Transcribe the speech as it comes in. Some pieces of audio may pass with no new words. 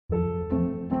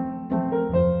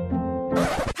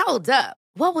Hold up.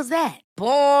 What was that?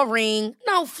 Boring.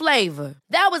 No flavor.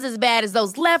 That was as bad as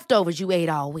those leftovers you ate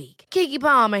all week. Keke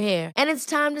Palmer here, and it's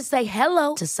time to say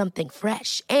hello to something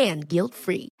fresh and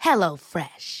guilt-free. Hello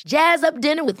Fresh. Jazz up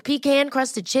dinner with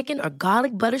pecan-crusted chicken or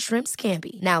garlic butter shrimp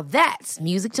scampi. Now that's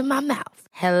music to my mouth.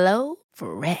 Hello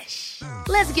Fresh.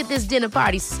 Let's get this dinner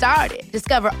party started.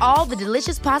 Discover all the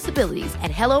delicious possibilities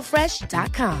at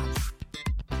hellofresh.com.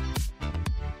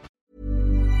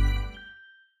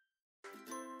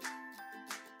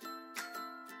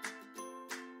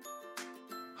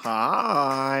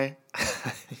 Hi.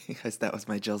 Guys, that was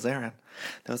my Jill Zarin.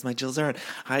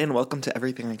 Hi, and welcome to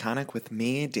Everything Iconic with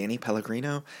me, Danny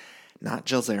Pellegrino. Not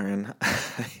Jill Zarin.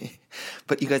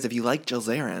 But you guys, if you like Jill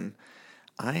Zarin,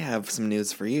 I have some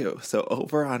news for you. So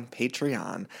over on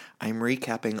Patreon, I'm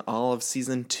recapping all of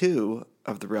Season 2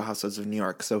 of The Real Housewives of New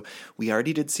York. So we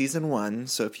already did Season 1,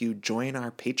 so if you join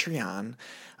our Patreon,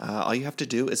 all you have to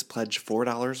do is pledge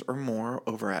 $4 or more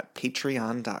over at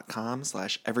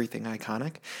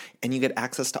patreon.com/everythingiconic, and you get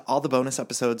access to all the bonus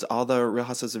episodes, all the Real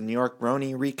Housewives of New York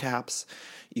Roni recaps.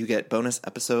 You get bonus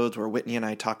episodes where Whitney and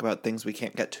I talk about things we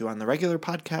can't get to on the regular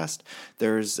podcast.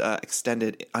 There's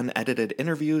extended, unedited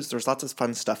interviews. There's lots of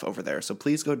fun stuff over there, so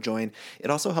please go join. It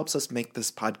also helps us make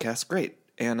this podcast great,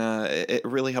 and it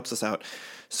really helps us out.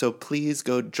 So please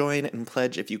go join and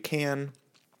pledge if you can.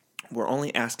 We're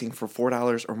only asking for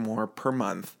 $4 or more per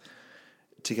month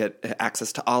to get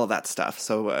access to all of that stuff.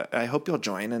 So I hope you'll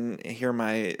join and hear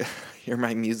my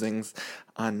musings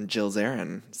on Jill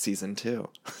Zarin Season 2.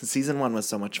 Season 1 was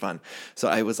so much fun. So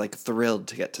I was like thrilled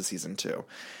to get to Season 2.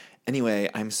 Anyway,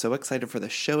 I'm so excited for the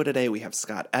show today. We have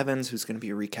Scott Evans, who's going to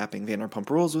be recapping Vanderpump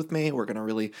Rules with me. We're going to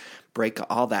really break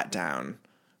all that down.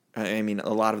 I mean,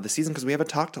 a lot of the season, because we haven't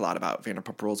talked a lot about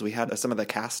Vanderpump Rules. We had some of the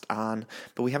cast on,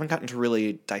 but we haven't gotten to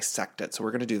really dissect it, so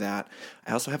we're going to do that.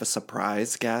 I also have a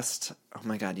surprise guest. Oh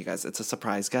my God, you guys, it's a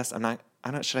surprise guest.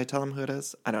 Should I tell him who it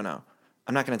is? I don't know.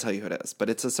 I'm not going to tell you who it is, but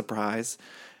it's a surprise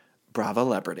Bravo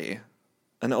celebrity,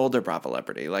 an older Bravo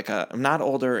celebrity, like I'm not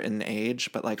older in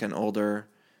age, but like an older,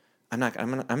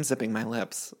 I'm zipping my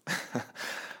lips.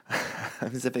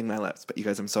 I'm zipping my lips, but you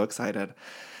guys, I'm so excited.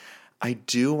 I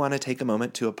do want to take a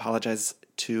moment to apologize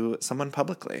to someone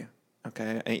publicly,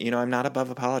 okay? I'm not above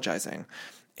apologizing.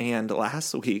 And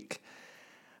last week,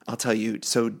 I'll tell you,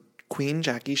 so Queen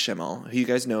Jackie Schimmel, who you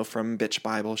guys know from Bitch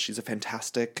Bible, she's a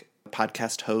fantastic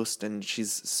podcast host, and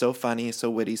she's so funny,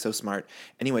 so witty, so smart.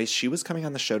 Anyways, she was coming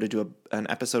on the show to do an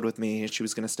episode with me. She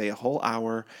was going to stay a whole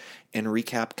hour and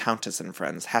recap Countess and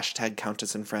Friends,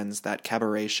 #Countess and Friends, that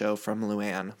cabaret show from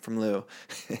Lou.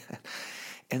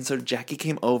 And so Jackie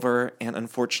came over, and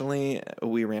unfortunately,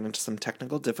 we ran into some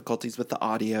technical difficulties with the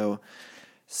audio.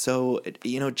 So,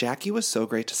 Jackie was so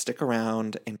great to stick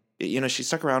around, and, she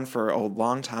stuck around for a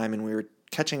long time, and we were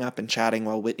catching up and chatting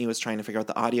while Whitney was trying to figure out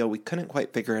the audio. We couldn't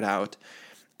quite figure it out.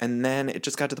 And then it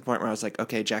just got to the point where I was like,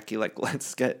 okay, Jackie,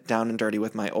 let's get down and dirty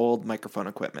with my old microphone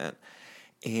equipment.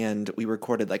 And we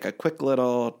recorded a quick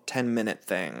little 10-minute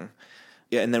thing.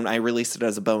 Yeah, and then I released it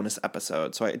as a bonus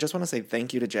episode. So I just want to say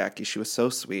thank you to Jackie. She was so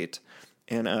sweet.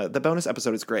 And the bonus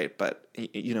episode is great, but,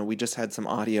 we just had some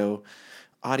audio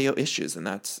issues, and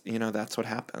that's what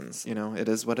happens. It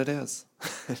is what it is.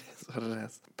 It is what it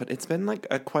is. But it's been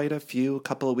quite a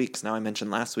couple of weeks now. I mentioned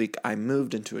last week I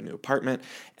moved into a new apartment,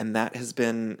 and that has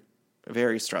been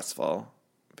very stressful.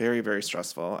 Very, very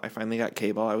stressful. I finally got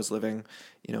cable. I was living,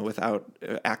 without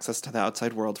access to the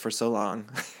outside world for so long.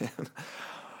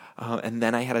 And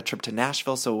then I had a trip to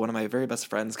Nashville, so one of my very best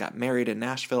friends got married in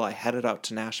Nashville. I headed out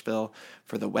to Nashville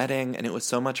for the wedding, and it was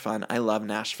so much fun. I love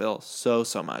Nashville so,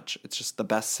 so much. It's just the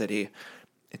best city.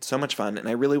 It's so much fun, and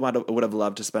I really would have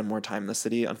loved to spend more time in the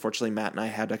city. Unfortunately, Matt and I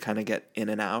had to kind of get in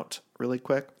and out really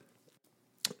quick.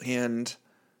 And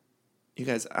you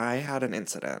guys, I had an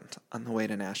incident on the way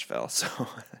to Nashville,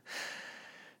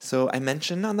 So I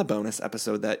mentioned on the bonus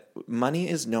episode that money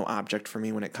is no object for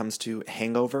me when it comes to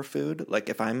hangover food.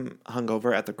 If I'm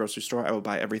hungover at the grocery store, I will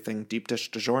buy everything: deep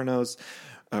dish DiGiorno's,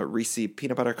 Reese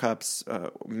peanut butter cups,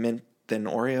 mint thin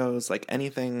Oreos,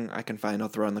 anything I can find, I'll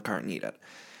throw in the cart and eat it.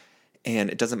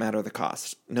 And it doesn't matter the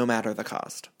cost, no matter the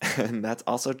cost. And that's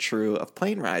also true of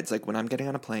plane rides. When I'm getting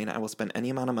on a plane, I will spend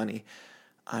any amount of money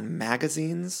on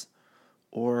magazines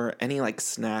or any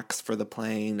snacks for the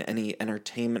plane, any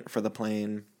entertainment for the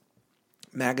plane.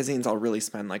 Magazines, I'll really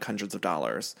spend hundreds of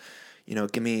dollars.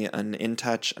 Give me an In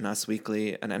Touch, an Us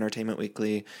Weekly, an Entertainment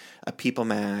Weekly, a People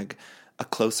Mag, a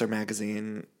Closer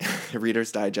magazine, a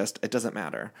Reader's Digest. It doesn't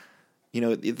matter.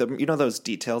 Those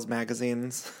Details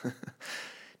magazines?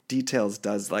 Details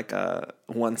does a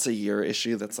once a year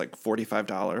issue that's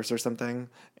 $45 or something,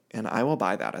 and I will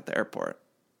buy that at the airport.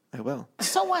 I will.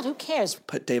 So what? Who cares?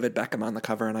 Put David Beckham on the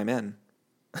cover and I'm in.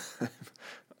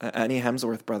 Any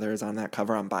Hemsworth brothers on that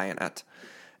cover, I'm buying it.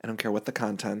 I don't care what the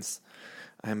contents.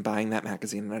 I'm buying that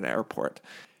magazine at an airport.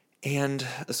 And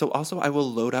so also I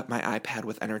will load up my iPad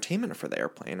with entertainment for the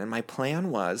airplane. And my plan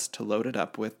was to load it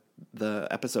up with the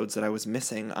episodes that I was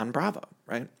missing on Bravo,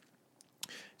 right?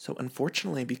 So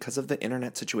unfortunately, because of the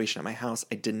internet situation at my house,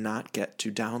 I did not get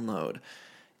to download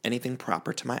anything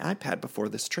proper to my iPad before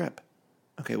this trip.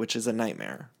 Okay, which is a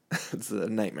nightmare. It's a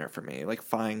nightmare for me, like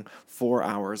flying 4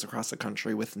 hours across the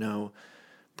country with no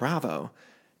Bravo.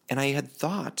 And I had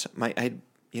thought,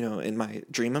 in my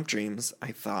dream of dreams,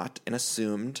 I thought and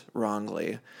assumed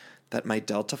wrongly that my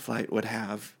Delta flight would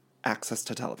have access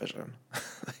to television.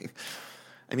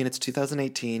 I mean, it's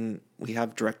 2018. We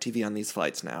have DirecTV on these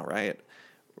flights now, right?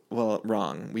 Well,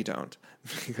 wrong. We don't,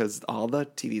 because all the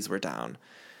TVs were down.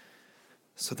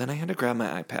 So then I had to grab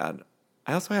my iPad.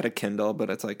 I also had a Kindle, but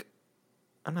it's like,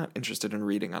 I'm not interested in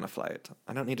reading on a flight.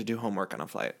 I don't need to do homework on a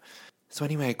flight. So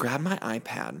anyway, I grabbed my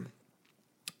iPad,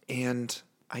 and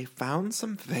I found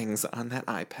some things on that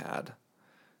iPad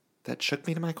that shook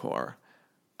me to my core.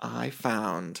 I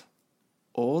found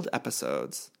old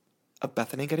episodes of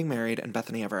Bethany Getting Married and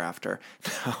Bethany Ever After.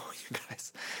 Now, you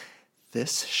guys,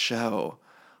 this show,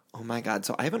 oh my God.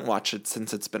 So I haven't watched it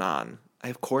since it's been on. I,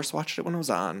 of course, watched it when it was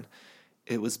on.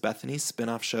 It was Bethany's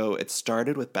spin-off show. It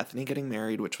started with Bethany Getting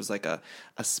Married, which was like a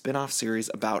spin-off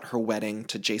series about her wedding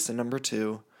to Jason number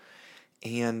 2.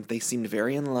 And they seemed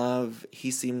very in love. He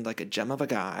seemed like a gem of a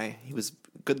guy. He was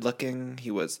good looking.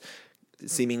 He was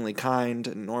seemingly kind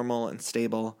and normal and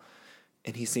stable.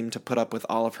 And he seemed to put up with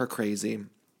all of her crazy.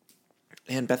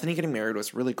 And Bethany Getting Married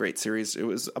was a really great series. It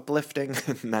was uplifting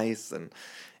and nice and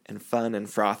fun and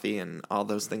frothy and all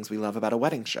those things we love about a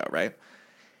wedding show, right?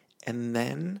 And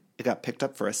then it got picked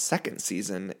up for a second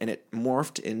season, and it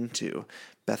morphed into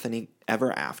Bethany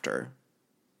Ever After,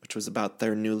 which was about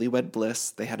their newlywed bliss.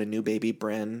 They had a new baby,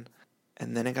 Bryn.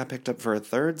 And then it got picked up for a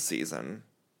third season,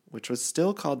 which was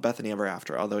still called Bethany Ever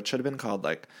After, although it should have been called,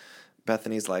 like,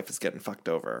 Bethany's life is getting fucked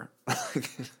over.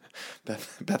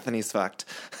 Bethany's fucked.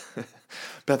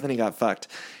 Bethany got fucked.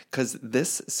 Because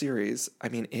this series, I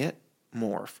mean, it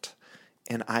morphed.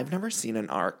 And I've never seen an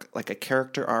arc, like a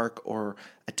character arc or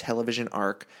a television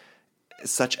arc,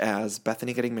 such as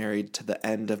Bethany Getting Married to the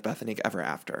end of Bethany Ever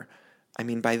After. I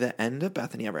mean, by the end of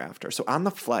Bethany Ever After. So on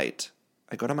the flight,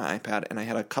 I go to my iPad and I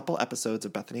had a couple episodes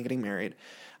of Bethany Getting Married.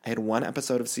 I had one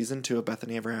episode of season 2 of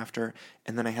Bethany Ever After.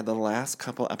 And then I had the last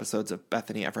couple episodes of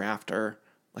Bethany Ever After,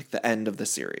 like the end of the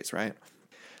series, right?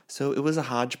 So it was a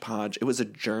hodgepodge. It was a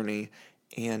journey.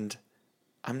 And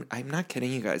I'm not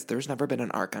kidding you guys. There's never been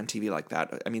an arc on TV like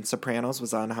that. I mean, Sopranos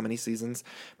was on how many seasons?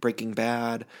 Breaking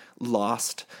Bad,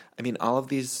 Lost. I mean, all of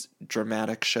these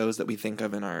dramatic shows that we think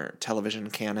of in our television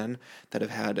canon that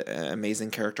have had amazing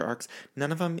character arcs,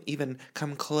 none of them even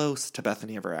come close to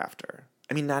Bethany Ever After.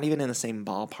 I mean, not even in the same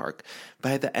ballpark.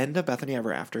 By the end of Bethany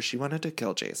Ever After, she wanted to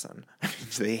kill Jason.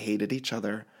 They hated each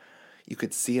other. You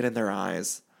could see it in their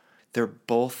eyes. They're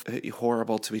both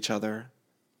horrible to each other.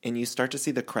 And you start to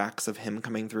see the cracks of him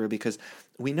coming through, because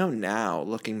we know now,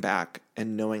 looking back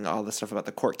and knowing all the stuff about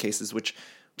the court cases, which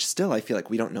still I feel like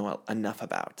we don't know enough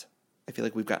about. I feel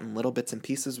like we've gotten little bits and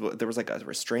pieces. There was like a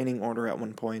restraining order at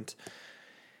one point,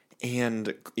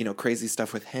 and, you know, crazy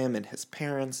stuff with him and his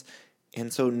parents.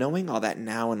 And so knowing all that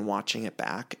now and watching it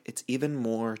back, it's even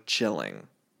more chilling.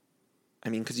 I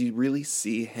mean, because you really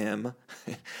see him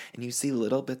and you see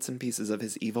little bits and pieces of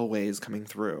his evil ways coming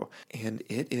through. And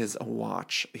it is a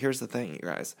watch. Here's the thing, you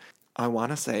guys. I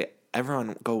want to say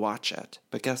everyone go watch it.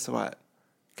 But guess what?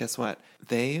 Guess what?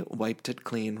 They wiped it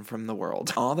clean from the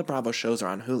world. All the Bravo shows are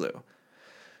on Hulu.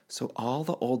 So all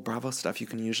the old Bravo stuff you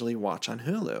can usually watch on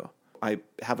Hulu. I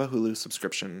have a Hulu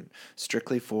subscription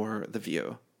strictly for The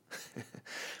View.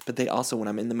 But they also, when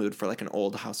I'm in the mood for like an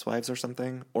old Housewives or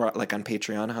something, or like on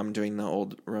Patreon, how I'm doing the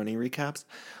old Roni recaps,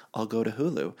 I'll go to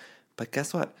Hulu. But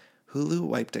guess what? Hulu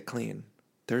wiped it clean.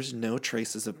 There's no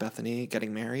traces of Bethany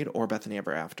Getting Married or Bethany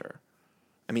Ever After.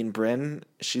 I mean, Bryn,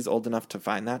 she's old enough to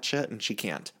find that shit, and she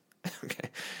can't. Okay?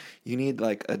 You need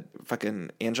like a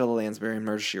fucking Angela Lansbury and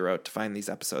Murder, She Wrote to find these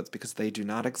episodes, because they do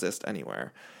not exist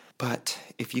anywhere. But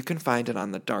if you can find it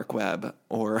on the dark web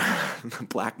or the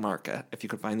black market, if you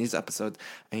can find these episodes,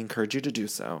 I encourage you to do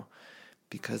so,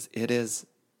 because it is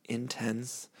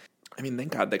intense. I mean,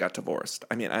 thank God they got divorced.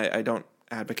 I mean, I don't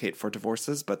advocate for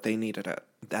divorces, but they needed it.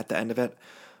 At the end of it,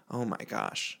 oh my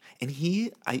gosh. And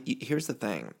here's the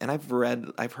thing, and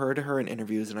I've heard her in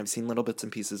interviews, and I've seen little bits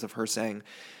and pieces of her saying,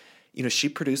 you know, she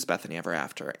produced Bethany Ever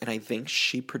After, and I think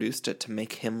she produced it to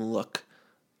make him look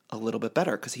a little bit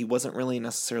better because he wasn't really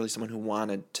necessarily someone who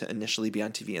wanted to initially be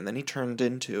on TV, and then he turned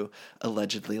into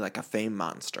allegedly like a fame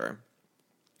monster.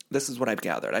 This is what I've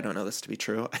gathered. I don't know this to be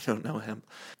true. I don't know him.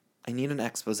 I need an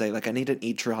expose, like I need an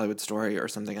Eat True Hollywood Story or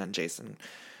something on Jason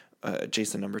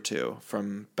number 2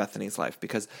 from Bethany's life,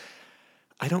 because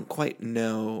I don't quite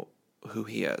know who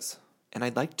he is. And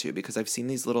I'd like to, because I've seen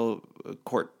these little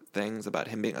court things about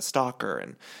him being a stalker.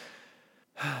 And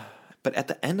but at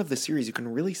the end of the series, you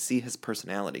can really see his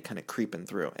personality kind of creeping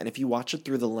through. And if you watch it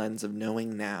through the lens of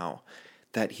knowing now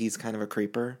that he's kind of a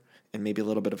creeper and maybe a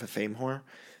little bit of a fame whore,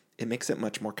 it makes it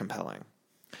much more compelling.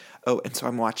 Oh, and so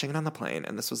I'm watching it on the plane,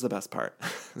 and this was the best part.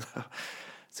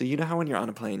 So you know how when you're on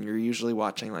a plane, you're usually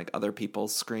watching like other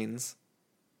people's screens?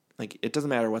 Like, it doesn't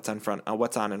matter what's on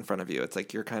in front of you. It's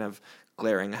like you're kind of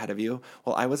glaring ahead of you.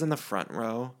 Well, I was in the front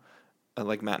row.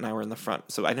 Like, Matt and I were in the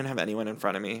front. So I didn't have anyone in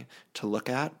front of me to look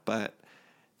at. But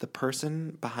the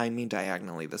person behind me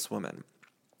diagonally, this woman,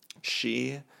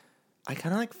 I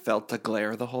kind of like felt a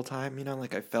glare the whole time. You know,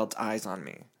 like I felt eyes on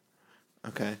me.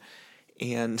 Okay.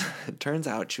 And it turns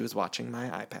out she was watching my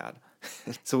iPad.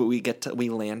 So we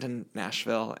land in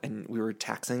Nashville, and we were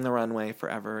taxiing the runway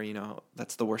forever. You know,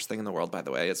 that's the worst thing in the world, by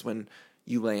the way, is when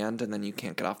you land and then you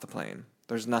can't get off the plane.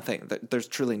 There's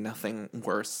truly nothing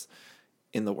worse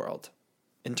in the world.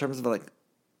 In terms of like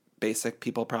basic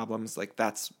people problems, like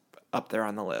that's up there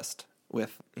on the list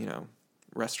with, you know,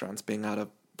 restaurants being out of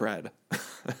bread.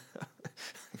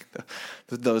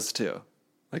 Those two.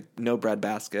 Like no bread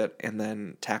basket and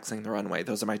then taxiing the runway.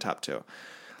 Those are my top 2.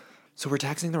 So we're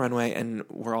taxiing the runway, and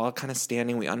we're all kind of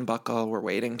standing. We unbuckle. We're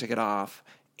waiting to get off.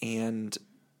 And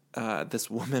this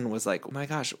woman was like, oh, my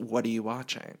gosh, what are you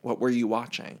watching? What were you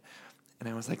watching? And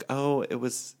I was like, oh, it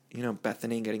was, you know,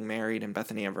 Bethany getting married and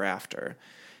Bethany Ever After.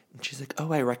 And she's like,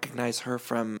 oh, I recognize her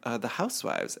from The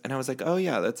Housewives. And I was like, oh,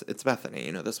 yeah, it's Bethany.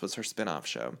 You know, this was her spinoff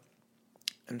show.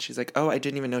 And she's like, oh, I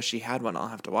didn't even know she had one. I'll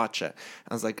have to watch it.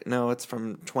 I was like, no, it's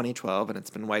from 2012, and it's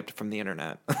been wiped from the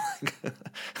internet.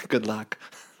 Good luck.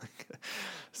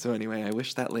 So anyway, I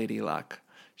wish that lady luck.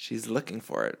 She's looking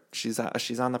for it. She's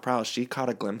on the prowl. She caught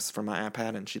a glimpse from my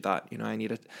iPad, and she thought, you know,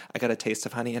 I got a taste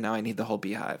of honey, and now I need the whole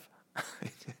beehive.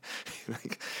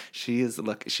 Like,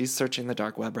 she's searching the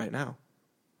dark web right now.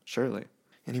 Surely.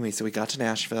 Anyway, so we got to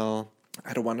Nashville. I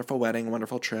had a wonderful wedding,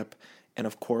 wonderful trip. And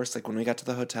of course, like when we got to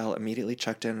the hotel, immediately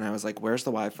checked in, and I was like, where's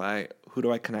the Wi-Fi? Who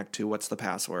do I connect to? What's the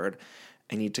password?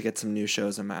 I need to get some new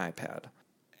shows on my iPad.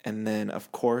 And then,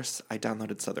 of course, I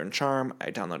downloaded Southern Charm.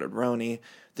 I downloaded Roni,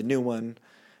 the new one.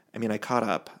 I mean, I caught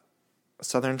up.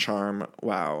 Southern Charm,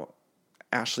 wow.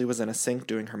 Ashley was in a sink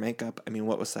doing her makeup. I mean,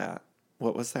 what was that?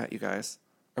 What was that, you guys?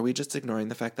 Are we just ignoring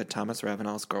the fact that Thomas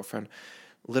Ravenel's girlfriend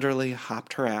literally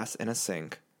hopped her ass in a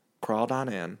sink, crawled on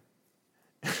in?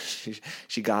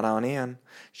 She got on in.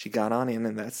 She got on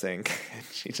in that sink, and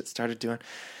she just started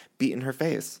beating her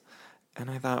face. And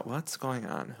I thought, what's going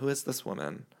on? Who is this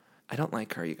woman? I don't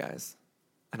like her, you guys.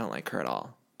 I don't like her at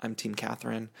all. I'm Team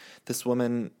Catherine. This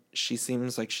woman, she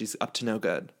seems like she's up to no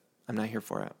good. I'm not here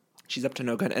for it. She's up to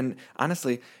no good. And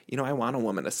honestly, you know, I want a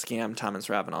woman to scam Thomas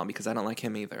Ravenel because I don't like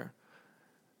him either.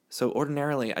 So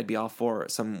ordinarily, I'd be all for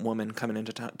some woman coming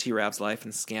into T-Rav's life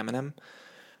and scamming him.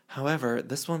 However,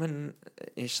 this woman,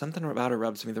 something about her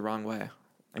rubs me the wrong way.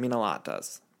 I mean, a lot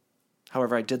does.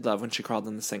 However, I did love when she crawled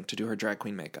in the sink to do her drag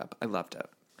queen makeup. I loved it.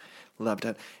 Loved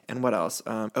it. And what else?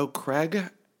 Craig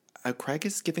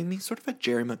is giving me sort of a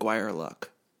Jerry Maguire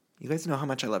look. You guys know how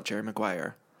much I love Jerry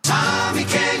Maguire. Tommy,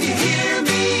 can you hear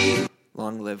me?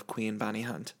 Long live Queen Bonnie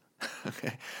Hunt.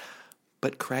 Okay.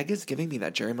 But Craig is giving me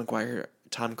that Jerry Maguire,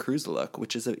 Tom Cruise look,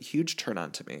 which is a huge turn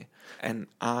on to me. And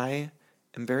I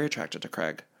am very attracted to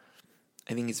Craig.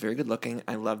 I think he's very good looking.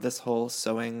 I love this whole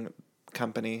sewing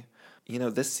company. You know,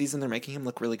 this season they're making him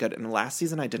look really good. And last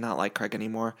season I did not like Craig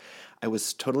anymore. I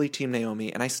was totally Team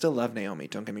Naomi, and I still love Naomi,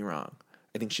 don't get me wrong.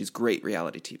 I think she's great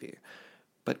reality TV.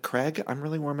 But Craig, I'm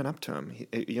really warming up to him.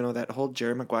 You know, that whole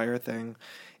Jerry Maguire thing.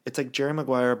 It's like Jerry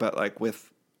Maguire, but like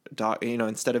with dog, you know,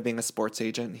 instead of being a sports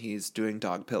agent, he's doing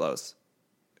dog pillows.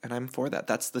 And I'm for that.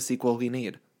 That's the sequel we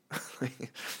need.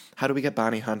 How do we get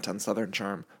Bonnie Hunt on Southern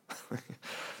Charm?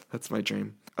 That's my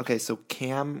dream. Okay, so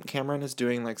Cameron is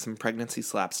doing like some pregnancy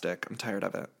slapstick. I'm tired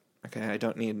of it. Okay, I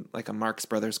don't need like a Marx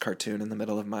Brothers cartoon in the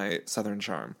middle of my Southern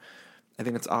Charm. I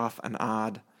think it's off and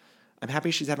odd. I'm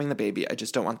happy she's having the baby. I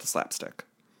just don't want the slapstick.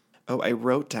 Oh, I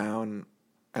wrote down,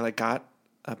 I like got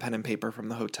a pen and paper from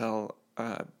the hotel,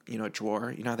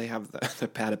 drawer. You know how they have the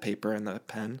pad of paper and the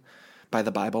pen by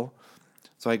the Bible?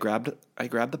 So I grabbed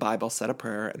the Bible, said a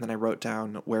prayer, and then I wrote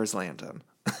down, "Where's Landon?"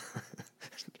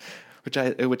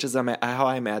 which is how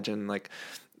I imagine, like,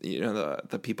 you know,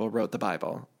 the people wrote the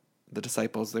Bible. the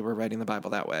disciples, they were writing the Bible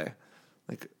that way.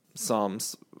 Like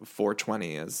Psalms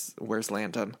 420 is, where's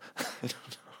Landon?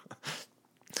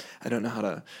 I don't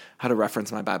know how to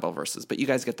reference my Bible verses, but you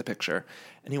guys get the picture.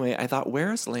 Anyway, I thought,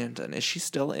 where's Landon? Is she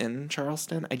still in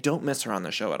Charleston? I don't miss her on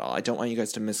the show at all. I don't want you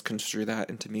guys to misconstrue that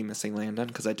into me missing Landon,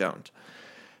 because I don't.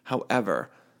 However,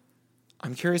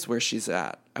 I'm curious where she's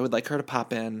at. I would like her to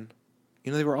pop in.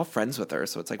 You know, they were all friends with her,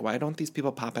 so it's like, why don't these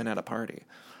people pop in at a party?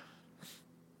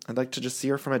 I'd like to just see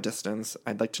her from a distance.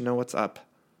 I'd like to know what's up.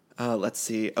 Let's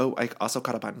see. Oh, I also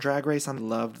caught up on Drag Race. I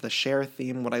loved the Cher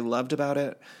theme. What I loved about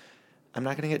it, I'm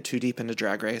not going to get too deep into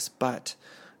Drag Race, but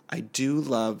I do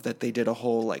love that they did a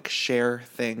whole, like, Cher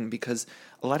thing, because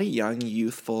a lot of young,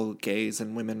 youthful gays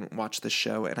and women watch this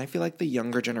show, and I feel like the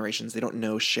younger generations, they don't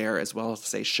know Cher as well as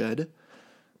they should.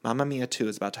 Mamma Mia 2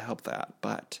 is about to help that,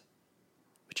 but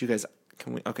you guys,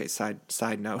 okay,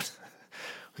 side note.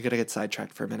 We gotta get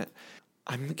sidetracked for a minute.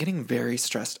 I'm getting very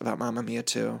stressed about Mamma Mia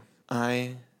 2.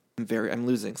 I'm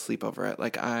losing sleep over it.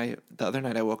 Like, the other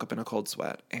night I woke up in a cold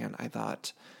sweat, and I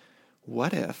thought,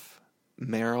 what if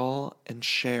Meryl and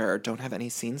Cher don't have any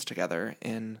scenes together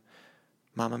in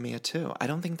Mamma Mia 2? I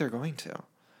don't think they're going to.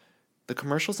 The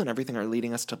commercials and everything are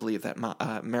leading us to believe that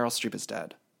Meryl Streep is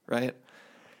dead, right?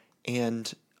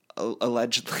 And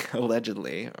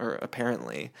allegedly, or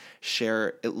apparently,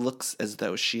 Cher, it looks as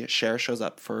though Cher shows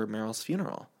up for Meryl's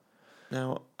funeral.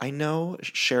 Now, I know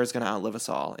Cher's going to outlive us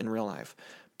all in real life,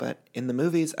 but in the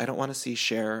movies, I don't want to see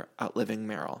Cher outliving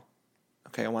Meryl.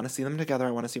 Okay, I want to see them together.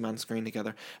 I want to see them on screen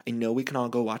together. I know we can all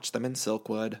go watch them in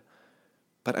Silkwood,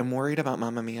 but I'm worried about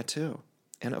Mamma Mia too.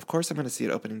 And of course I'm going to see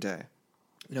it opening day.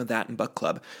 You know, that and Book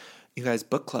Club. You guys,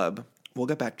 Book Club, we'll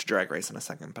get back to Drag Race in a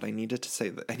second, but I need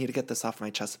to get this off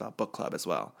my chest about Book Club as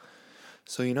well.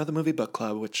 So you know the movie Book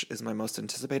Club, which is my most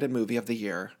anticipated movie of the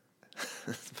year.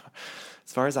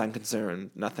 As far as I'm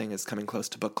concerned, nothing is coming close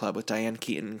to Book Club with Diane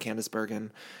Keaton, Candice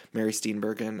Bergen, Mary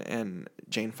Steenburgen, and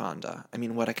Jane Fonda. I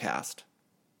mean, what a cast.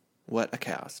 What a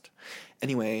cast.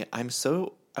 Anyway, I was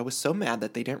so mad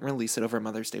that they didn't release it over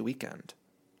Mother's Day weekend.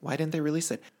 Why didn't they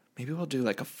release it? Maybe we'll do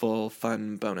like a full,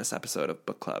 fun bonus episode of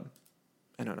Book Club.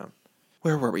 I don't know.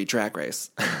 Where were we? Drag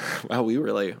Race. Wow, we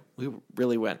really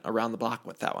went around the block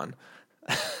with that one.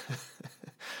 We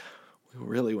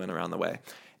really went around the way.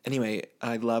 Anyway,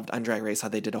 I loved on Drag Race how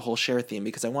they did a whole Cher theme,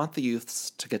 because I want the youths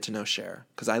to get to know Cher,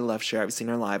 because I love Cher. I've seen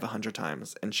her live 100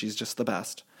 times, and she's just the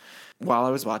best. While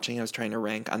I was watching, I was trying to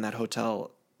rank on that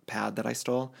hotel pad that I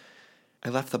stole. I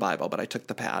left the Bible, but I took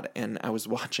the pad, and I was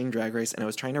watching Drag Race, and I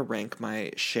was trying to rank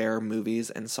my Cher movies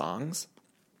and songs,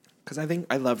 because I think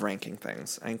I love ranking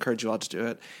things. I encourage you all to do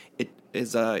it. It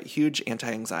is a huge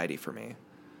anti-anxiety for me.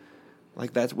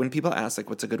 Like, that's when people ask, like,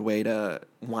 what's a good way to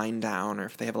wind down, or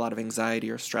if they have a lot of anxiety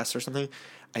or stress or something,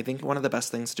 I think one of the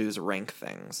best things to do is rank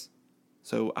things.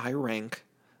 So I rank,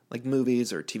 like,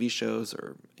 movies or TV shows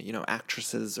or, you know,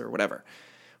 actresses or whatever,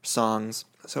 songs.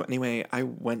 So anyway, I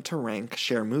went to rank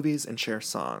Cher movies and Cher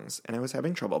songs, and I was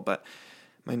having trouble, but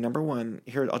my number one,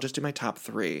 here, I'll just do my top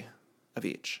 3 of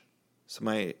each. So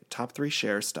my top 3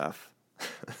 Cher stuff.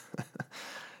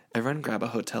 Everyone grab a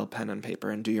hotel pen and paper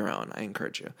and do your own. I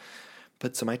encourage you.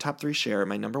 But so my top 3 Cher,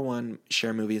 my number 1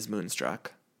 Cher movie is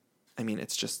Moonstruck. I mean,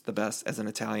 it's just the best as an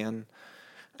Italian.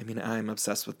 I mean, I'm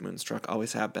obsessed with Moonstruck,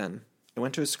 always have been. I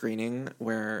went to a screening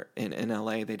where in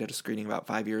LA, they did a screening about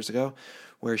 5 years ago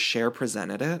where Cher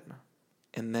presented it,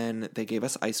 and then they gave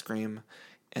us ice cream,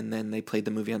 and then they played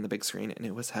the movie on the big screen, and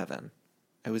it was heaven.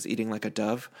 I was eating like a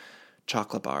Dove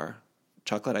chocolate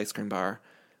ice cream bar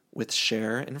with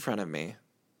Cher in front of me,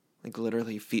 like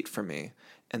literally feet from me,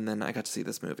 and then I got to see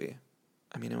this movie.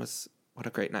 I mean, what a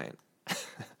great night.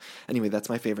 Anyway, that's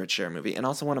my favorite Cher movie, and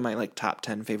also one of my like top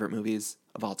 10 favorite movies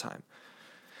of all time.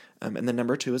 And then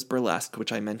number 2 is Burlesque,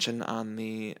 which I mentioned on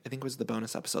I think it was the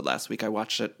bonus episode last week. I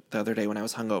watched it the other day when I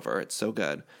was hungover. It's so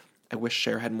good. I wish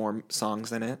Cher had more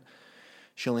songs in it.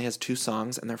 She only has 2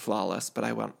 songs, and they're flawless, but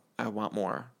I want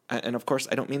more. And of course,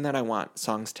 I don't mean that I want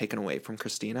songs taken away from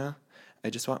Christina. I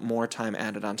just want more time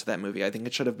added onto that movie. I think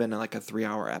it should have been like a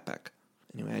 3-hour epic.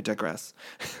 Anyway, I digress.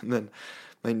 And then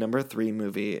my number 3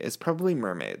 movie is probably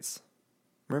Mermaids.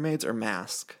 Mermaids or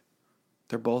Mask.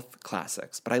 They're both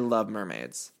classics, but I love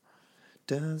Mermaids.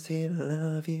 Does he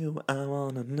love you? I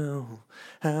wanna know.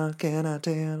 How can I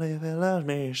tell if he loves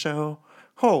me so?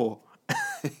 Ho!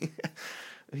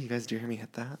 You guys, do you hear me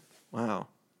hit that? Wow.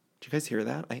 Did you guys hear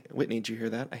that? Whitney, did you hear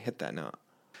that? I hit that note.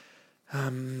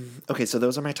 Okay, so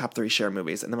those are my top 3 Cher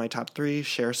movies. And then my top 3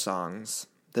 Cher songs.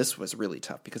 This was really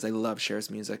tough because I love Cher's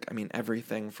music. I mean,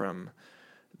 everything from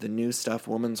the new stuff,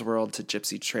 Woman's World, to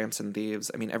Gypsy Tramps and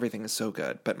Thieves. I mean, everything is so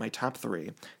good. But my top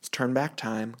 3 is Turn Back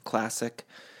Time, classic.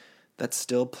 that's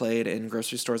still played in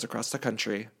grocery stores across the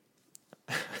country.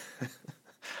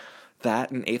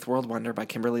 That and Eighth World Wonder by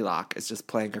Kimberly Locke is just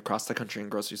playing across the country in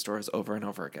grocery stores over and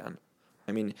over again.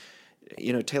 I mean,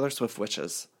 Taylor Swift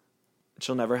wishes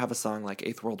she'll never have a song like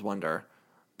Eighth World Wonder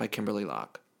by Kimberly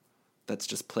Locke that's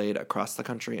just played across the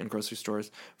country in grocery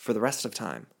stores for the rest of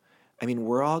time. I mean,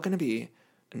 we're all going to be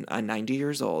 90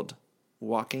 years old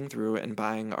walking through and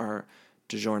buying our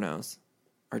DiGiorno's,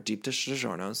 our deep dish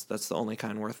DiGiorno's. That's the only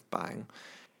kind worth buying.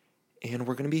 And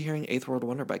we're going to be hearing Eighth World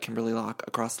Wonder by Kimberly Locke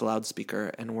across the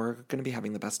loudspeaker, and we're going to be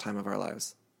having the best time of our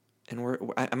lives. And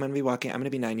I'm going to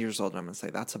be 9 years old, and I'm going to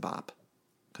say, that's a bop.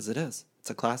 Because it is.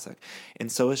 It's a classic.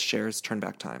 And so is Cher's Turn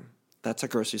Back Time. That's a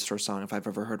grocery store song if I've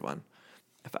ever heard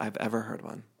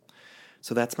one.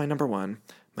 So that's my number one.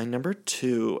 My number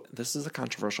two, this is a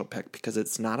controversial pick because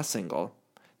it's not a single.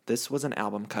 This was an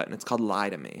album cut, and it's called Lie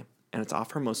to Me. And it's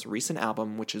off her most recent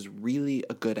album, which is really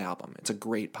a good album. It's a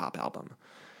great pop album.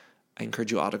 I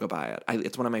encourage you all to go buy it.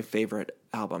 It's one of my favorite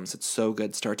albums. It's so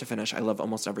good, start to finish. I love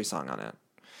almost every song on it.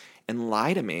 And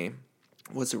Lie to Me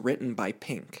was written by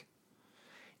Pink.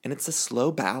 And it's a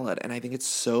slow ballad, and I think it's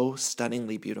so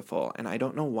stunningly beautiful. And I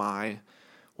don't know why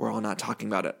we're all not talking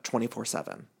about it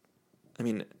 24/7. I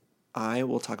mean, I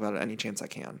will talk about it any chance I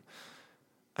can.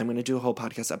 I'm going to do a whole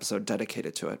podcast episode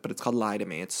dedicated to it, but it's called Lie to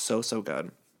Me. It's so, so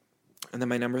good. And then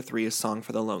my number three is Song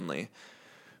for the Lonely,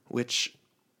 which,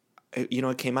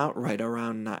 it came out right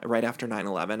after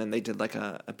 9/11, and they did like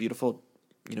a beautiful,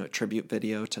 tribute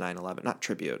video to 9/11. Not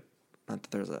tribute, not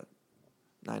that there's a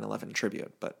 9/11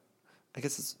 tribute, but I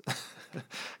guess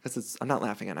I'm not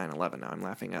laughing at 9/11 now. I'm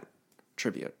laughing at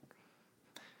tribute.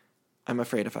 I'm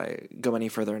afraid if I go any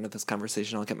further into this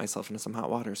conversation, I'll get myself into some hot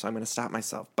water. So I'm going to stop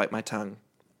myself, bite my tongue,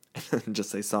 and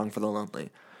just say Song for the Lonely.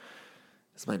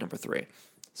 This is my number three.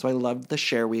 So I loved the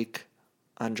Cher week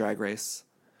on Drag Race.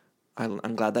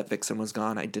 I'm glad that Vixen was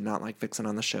gone. I did not like Vixen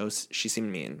on the show. She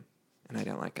seemed mean, and I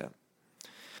didn't like it.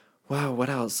 Wow, what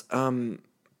else?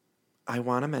 I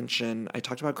want to mention, I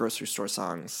talked about grocery store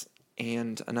songs,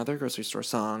 and another grocery store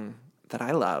song that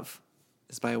I love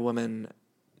is by a woman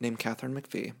named Katharine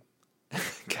McPhee.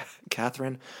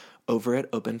 Katharine over at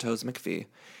Open Toes McPhee.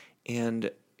 And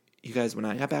you guys, when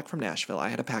I got back from Nashville, I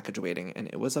had a package waiting, and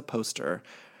it was a poster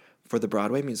for the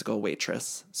Broadway musical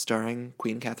Waitress, starring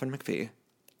Queen Katharine McPhee,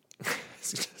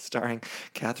 starring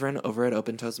Katharine over at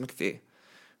Open Toes McPhee,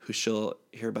 who she'll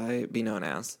hereby be known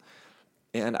as.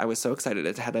 And I was so excited.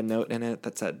 It had a note in it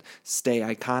that said, "Stay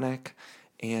iconic,"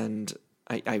 and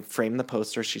I framed the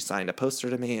poster. She signed a poster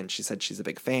to me, and she said she's a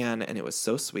big fan, and it was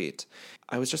so sweet.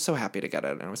 I was just so happy to get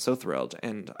it, and I was so thrilled.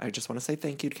 And I just want to say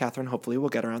thank you to Katharine. Hopefully we'll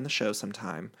get her on the show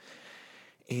sometime.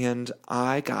 And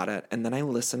I got it, and then I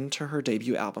listened to her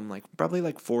debut album probably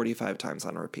 45 times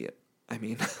on repeat. I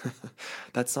mean,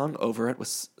 that song Over It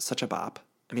was such a bop.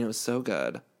 I mean, it was so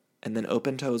good. And then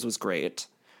Open Toes was great.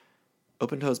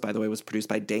 Open Toes, by the way, was produced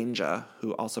by Danja,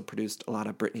 who also produced a lot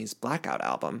of Britney's Blackout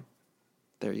album.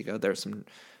 There you go. There's some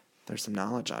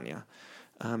knowledge on you.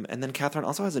 And then Katharine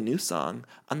also has a new song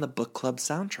on the Book Club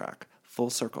soundtrack. Full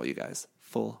circle, you guys.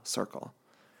 Full circle.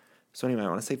 So anyway, I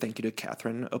want to say thank you to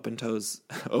Katharine Open Toes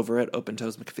over at Open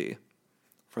Toes McPhee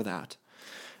for that.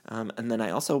 And then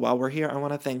I also, while we're here, I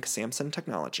want to thank Samson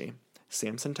Technology.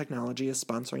 Samson Technology is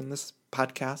sponsoring this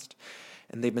podcast,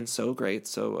 and they've been so great.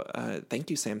 So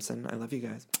thank you, Samson. I love you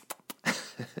guys.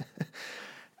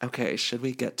 Okay, should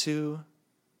we get to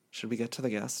the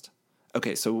guest?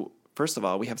 Okay, so first of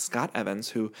all, we have Scott Evans,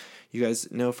 who you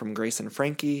guys know from Grace and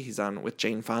Frankie. He's on with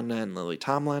Jane Fonda and Lily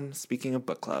Tomlin, speaking of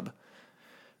book club.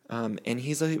 And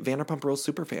he's a Vanderpump Rules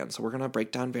superfan, so we're going to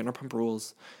break down Vanderpump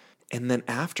Rules. And then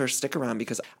after, stick around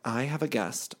because I have a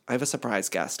guest. I have a surprise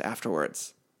guest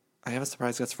afterwards. I have a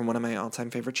surprise guest from one of my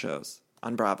all-time favorite shows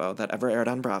on Bravo that ever aired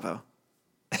on Bravo.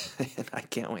 And I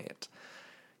can't wait.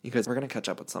 You guys, we're going to catch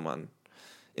up with someone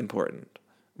important.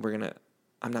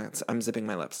 I'm zipping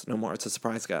my lips. No more. It's a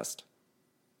surprise guest.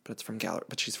 But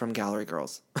she's from Gallery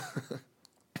Girls.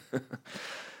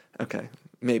 Okay.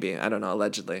 Maybe. I don't know.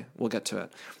 Allegedly. We'll get to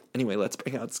it. Anyway, let's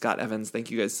bring out Scott Evans.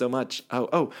 Thank you guys so much.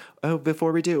 Oh,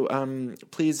 before we do,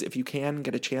 please, if you can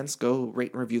get a chance, go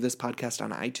rate and review this podcast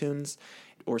on iTunes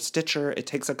or Stitcher. It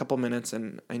takes a couple minutes,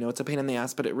 and I know it's a pain in the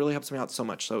ass, but it really helps me out so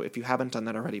much. So if you haven't done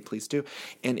that already, please do.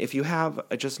 And if you have,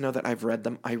 just know that I've read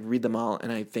them. I read them all,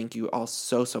 and I thank you all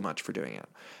so, so much for doing it.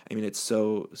 I mean, it's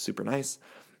so super nice.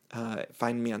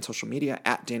 Find me on social media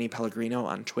at Danny Pellegrino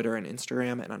on Twitter and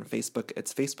Instagram, and on Facebook,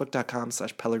 it's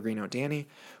facebook.com/PellegrinoDanny.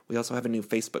 We also have a new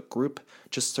Facebook group.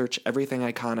 Just search Everything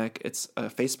Iconic. It's a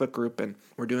Facebook group, and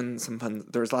we're doing some fun.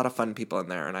 There's a lot of fun people in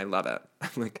there, and I love it.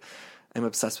 I'm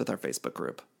obsessed with our Facebook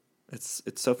group. It's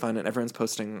so fun, and everyone's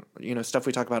posting, stuff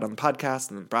we talk about on the podcast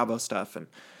and the Bravo stuff and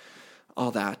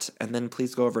all that. And then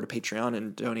please go over to Patreon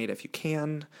and donate if you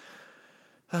can.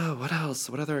 Oh, what else?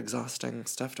 What other exhausting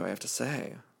stuff do I have to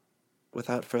say?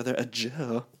 Without further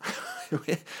ado,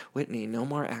 Whitney, no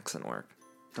more accent work.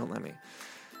 Don't let me.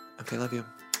 Okay, love you.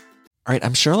 All right,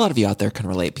 I'm sure a lot of you out there can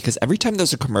relate because every time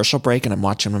there's a commercial break and I'm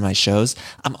watching one of my shows,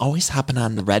 I'm always hopping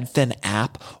on the Redfin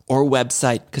app or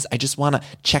website because I just want to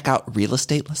check out real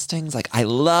estate listings. Like, I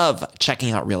love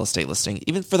checking out real estate listings,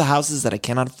 even for the houses that I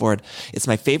cannot afford. It's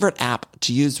my favorite app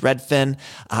to use, Redfin.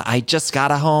 I just got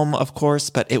a home, of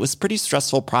course, but it was a pretty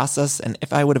stressful process. And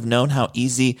if I would have known how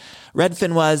easy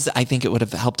Redfin was, I think it would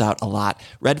have helped out a lot.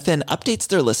 Redfin updates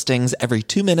their listings every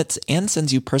 2 minutes and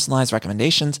sends you personalized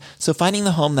recommendations. So finding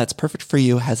the home that's perfect for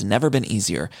you has never been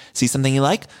easier. See something you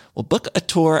like? Well, book a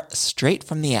tour straight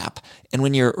from the app. And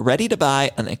when you're ready to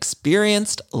buy, an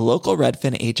experienced local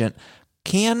Redfin agent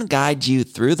can guide you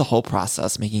through the whole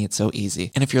process, making it so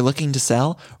easy. And if you're looking to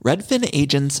sell, Redfin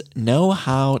agents know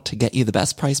how to get you the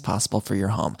best price possible for your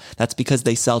home. That's because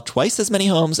they sell twice as many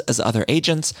homes as other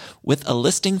agents with a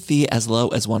listing fee as low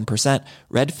as 1%.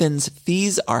 Redfin's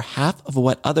fees are half of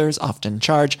what others often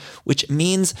charge, which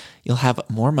means you'll have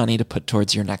more money to put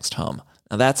towards your next home.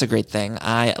 Now, that's a great thing.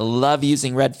 I love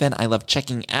using Redfin. I love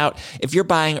checking out. If you're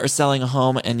buying or selling a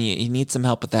home and you need some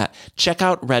help with that, check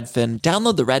out Redfin.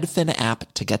 Download the Redfin app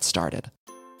to get started.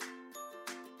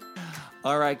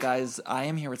 All right, guys. I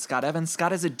am here with Scott Evans.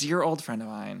 Scott is a dear old friend of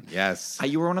mine. Yes.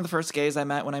 You were one of the first gays I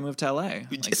met when I moved to LA.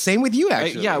 Same with you,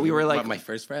 actually. Yeah, we were like... my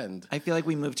first friend. I feel like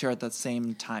we moved here at the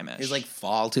same time-ish. It was like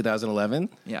fall 2011.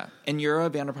 Yeah. And you're a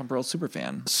Vanderpump Rules super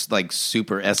fan. Like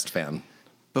super est fan.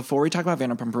 Before we talk about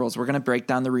Vanderpump Rules, we're going to break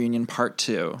down the reunion part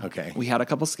 2. Okay. We had a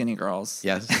couple skinny girls.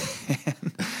 Yes.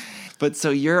 But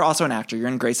so you're also an actor. You're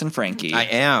in Grace and Frankie. I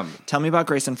am. Tell me about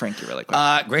Grace and Frankie really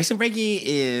quick. Grace and Frankie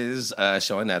is a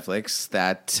show on Netflix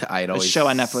that I'd always... A show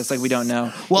on Netflix, like we don't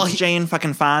know. Well, it's Jane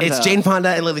fucking Fonda. It's Jane Fonda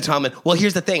and Lily Tomlin. Well,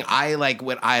 here's the thing. I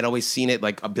had always seen it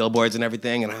like billboards and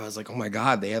everything, and I was like, oh my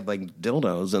God, they have like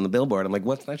dildos on the billboard. I'm like,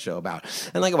 what's that show about?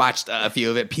 And like I watched a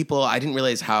few of it. I didn't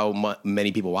realize how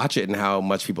many people watch it and how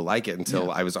much people like it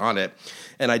until I was on it.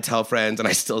 And I tell friends, and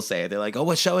I still say it. They're like, oh,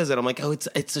 what show is it? I'm like, oh,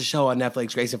 it's a show on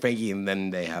Netflix, Grace and Frankie. And then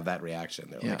they have that reaction.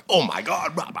 They're like, oh my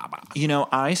God, blah, blah, blah.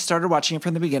 I started watching it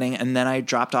from the beginning, and then I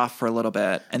dropped off for a little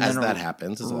bit. And As then that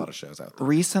happens, there's a lot of shows out there.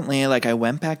 Recently, I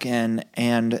went back in,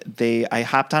 and I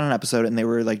hopped on an episode, and they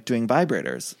were doing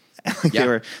vibrators. They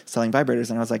were selling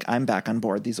vibrators, and I was like, I'm back on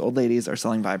board. These old ladies are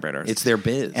selling vibrators. It's their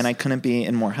biz. And I couldn't be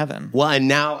in more heaven. Well, and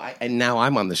now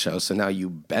I'm on the show, so now you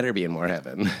better be in more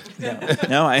heaven.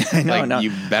 No, I know. No.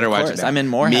 You better watch it now. I'm in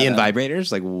more Me heaven. and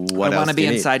vibrators? Like, what I else want to be do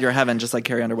you inside need? your heaven, just like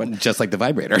Carrie Underwood. Just like the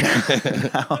vibrator.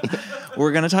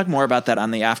 We're going to talk more about that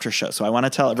on the after show. So I want to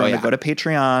tell everyone to go to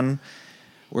Patreon.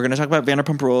 We're going to talk about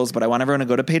Vanderpump Rules, but I want everyone to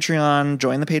go to Patreon,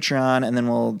 join the Patreon, and then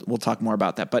we'll talk more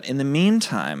about that. But in the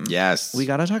meantime, yes, we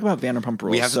got to talk about Vanderpump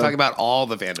Rules. We have to talk about all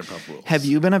the Vanderpump Rules. Have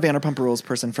you been a Vanderpump Rules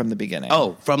person from the beginning?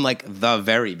 Oh, from the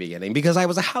very beginning, because I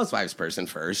was a Housewives person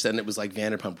first, and it was like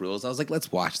Vanderpump Rules. I was like,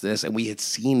 let's watch this, and we had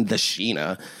seen the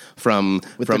Sheena from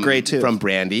the gray tooth from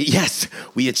Brandy. Yes,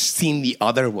 we had seen the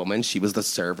other woman. She was the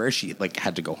server. She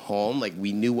had to go home.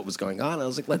 We knew what was going on. I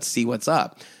was like, let's see what's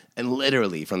up. And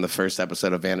literally from the first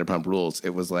episode of Vanderpump Rules,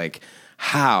 it was like,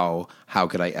 how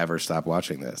could I ever stop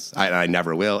watching this? I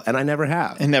never will, and I never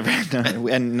have. And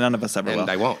none of us ever will. And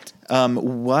I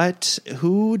won't.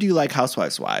 Who do you like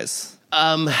Housewives-wise?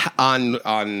 On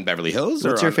Beverly Hills?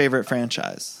 What's your favorite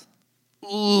franchise?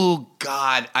 Ooh,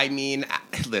 God. I mean,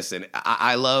 listen,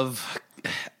 I love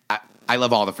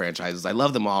all the franchises. I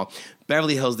love them all.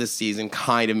 Beverly Hills this season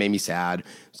kind of made me sad. It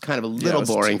was kind of a little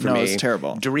boring for me. No, it's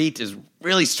terrible. Dorit is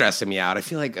really stressing me out. I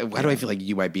feel like, why do I feel like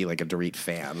you might be like a Dorit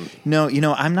fan? No,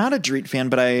 I'm not a Dorit fan,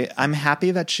 but I'm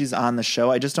happy that she's on the show.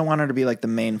 I just don't want her to be the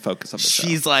main focus of the show.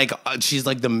 She's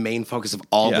like the main focus of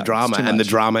all the drama, and the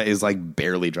drama is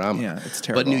barely drama. Yeah, it's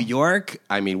terrible. But New York,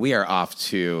 I mean, we are off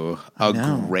to a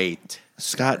great...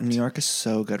 Scott, New York is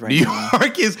so good right now.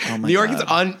 New York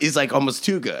is almost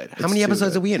too good. How many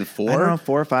episodes are we in? 4? I don't know,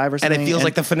 4 or 5 or something. And it feels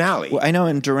like the finale. Well, I know,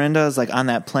 and Dorinda's on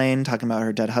that plane talking about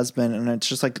her dead husband, and it's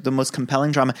just the most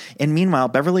compelling drama. And meanwhile,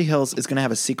 Beverly Hills is going to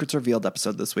have a Secrets Revealed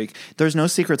episode this week. There's no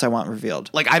secrets I want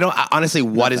revealed. Honestly,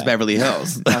 what is Beverly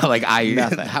Hills?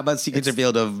 Nothing. How about Secrets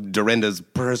Revealed of Dorinda's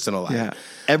personal life? Yeah.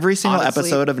 Every single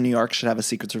episode of New York should have a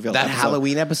Secrets Revealed that episode.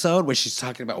 Halloween episode where she's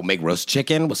talking about, we'll make roast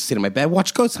chicken, we'll sit in my bed,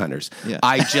 watch Ghost Hunters.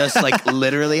 I just like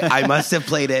literally, I must have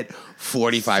played it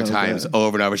 45 So times good.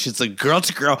 over and over. She's like, girl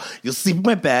to girl, you'll sleep in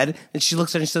my bed. And she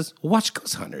looks at her and she says, watch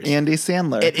Ghost Hunters. Andy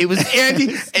Sandler. It was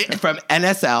Andy from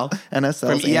NSL, NSL's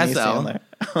from Andy ESL,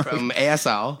 Sandler. from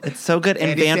ASL. It's so good.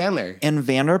 And Andy Sandler. And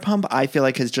Vanderpump, I feel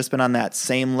like, has just been on that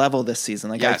same level this season.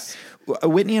 Like, Yes.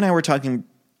 Whitney and I were talking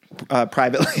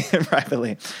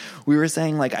privately. We were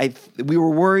saying like we were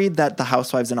worried that the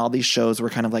Housewives and all these shows were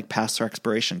kind of like past their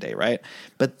expiration date, right?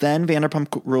 But then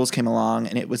Vanderpump Rules came along,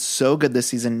 and it was so good this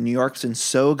season. New York's been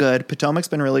so good. Potomac's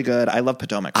been really good. I love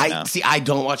Potomac right now. I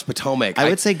don't watch Potomac. I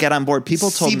would say get on board. People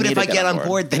told me but if to I get on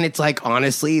board, then it's like,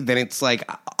 honestly, then it's like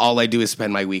all I do is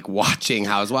spend my week watching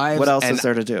Housewives. What else And- is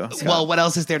there to do, Scott? Well, what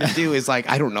else is there to do is like,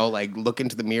 I don't know, like look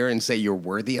into the mirror and say you're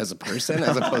worthy as a person,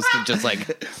 as opposed to just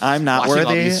like I'm not watching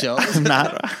all worthy. these shows.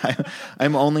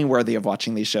 I'm only worthy of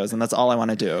watching these shows, and that's all I want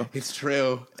to do. It's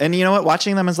true. And you know what?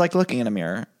 Watching them is like looking in a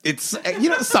mirror. It's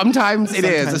sometimes it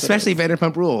is, Sometimes it especially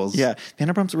Vanderpump Rules. Yeah,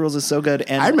 Vanderpump Rules is so good.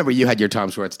 And I remember you had your Tom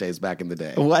Schwartz days back in the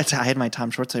day. what? I had my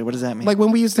Tom Schwartz day. What does that mean? Like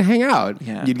when we used to hang out,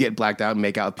 Yeah. you'd get blacked out and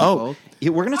make out with oh,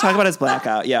 people. we're going to talk about his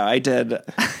blackout. Yeah, I did.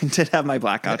 I did have my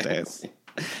blackout days.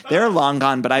 They're long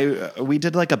gone, but we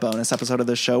did like a bonus episode of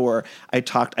the show where I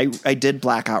did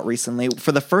blackout recently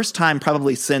for the first time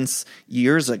probably since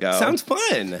years ago. Sounds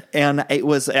fun. And it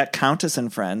was at Countess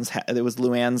and Friends. It was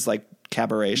Luann's like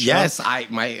cabaret show. Yes,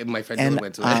 my friend And Dylan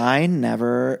went to it.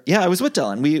 I was with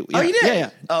Dylan. You did? Yeah.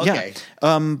 Oh, okay.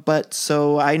 Yeah. But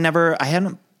so I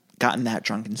hadn't gotten that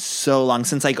drunk in so long,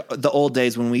 since like the old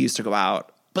days when we used to go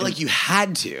out. But like you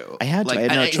had to. I had to. Like,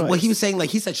 I had no Well, choice. he was saying, like,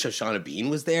 he said Shoshana Bean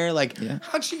was there. Like,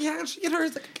 how'd she get her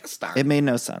as like a guest star? It made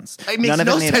no sense. It makes None of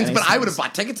no it made sense, any but I would sense. have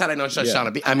bought tickets had I known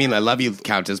Shoshana Bean. I mean, I love you,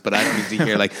 Countess, but I don't need to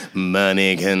hear like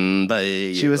money can buy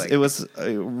you. She was. Like, It was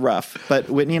rough, but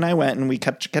Whitney and I went, and we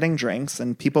kept getting drinks,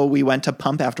 and we went to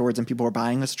Pump afterwards, and people were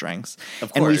buying us drinks.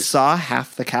 Of And we course. saw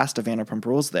half the cast of Vanderpump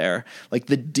Rules there, like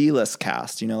the D-list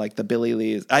cast. You know, like the Billy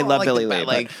Lees. I love like Billy the- Lee,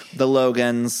 like- but the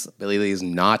Logans. Billy Lee is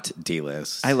not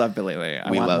D-list. I love Billy Lee. I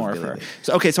We want love more Billy of her. Lee.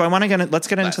 So so I want to let's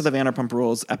get into the Vanderpump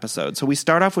Rules episode. So we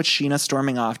start off with Sheena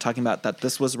storming off, talking about that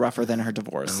this was rougher than her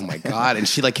divorce. Oh my god! And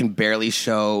she like can barely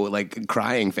show like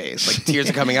crying face. Like tears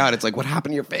are coming out. It's like, what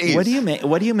happened to your face? What do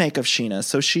you make of Sheena?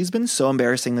 So she's been so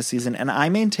embarrassing this season, and I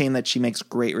maintain that she makes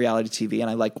great reality TV, and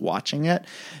I like watching it.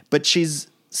 But she's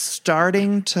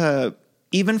starting to,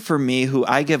 even for me, who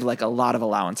I give like a lot of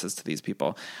allowances to these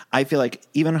people, I feel like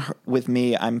even with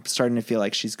me, I'm starting to feel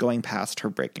like she's going past her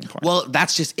breaking point. Well,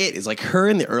 that's just it. It's like her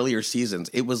in the earlier seasons.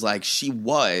 It was like she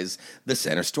was the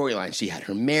center storyline. She had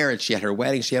her marriage, she had her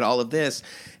wedding, she had all of this.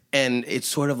 And it's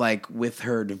sort of like with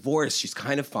her divorce, she's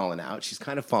kind of fallen out. She's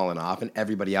kind of fallen off, and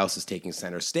everybody else is taking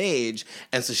center stage.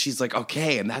 And so she's like,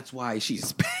 okay. And that's why she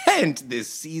spent this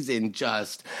season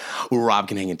just, Rob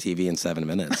can hang in TV in 7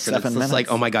 minutes. And 7 it's just minutes.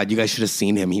 like, oh my God, you guys should have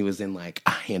seen him. He was in like a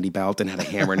handy belt and had a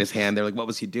hammer in his hand. They're like, what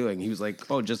was he doing? He was like,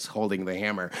 oh, just holding the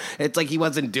hammer. It's like he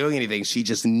wasn't doing anything. She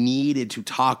just needed to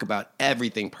talk about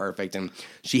everything perfect. And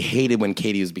she hated when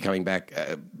Katie was becoming back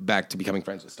to becoming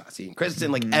friends with Stassi and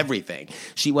Kristen, like everything.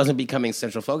 She wasn't becoming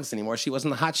central focus anymore. She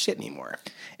wasn't the hot shit anymore.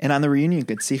 And on the reunion, you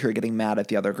could see her getting mad at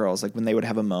the other girls. Like when they would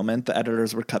have a moment, the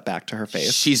editors would cut back to her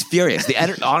face. She's furious.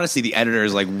 Honestly, the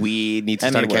editors like, we need to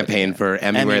start a Emmy-worthy. campaign for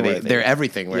Emmy-worthy. Emmy-worthy. They're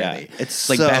everything worthy. Yeah, it's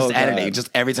like so best good. editing.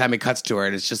 Just every time it cuts to her,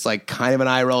 and it's just like kind of an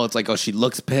eye roll. It's like, oh, she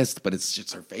looks pissed, but it's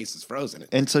just her face is frozen.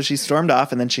 And so she stormed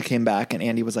off, and then she came back, and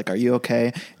Andy was like, "Are you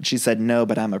okay?" And she said, "No,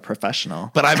 but I'm a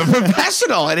professional." But I'm a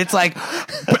professional, and it's like,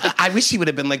 I wish she would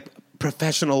have been like,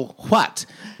 professional what?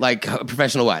 Like,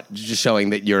 professional what? Just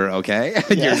showing that you're okay?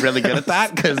 Yeah. You're really good at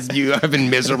that because you have been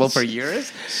miserable for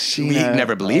years? We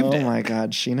never believed it. Oh my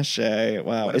God, Sheena Shea.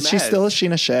 Wow. What a Is she mess. still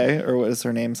Sheena Shea, or what is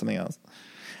her name something else?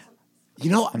 You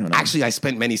know, actually, I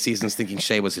spent many seasons thinking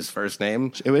Shay was his first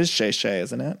name. It was Shay Shay,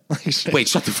 isn't it? Like Shay. Wait,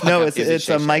 shut the fuck No, up. it's Is it it's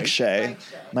Shay a Mike Shay?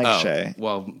 Shea. Mike Shea.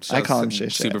 Well, I call him Shay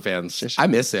Shay. Super fans. Shay Shay. I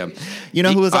miss him. You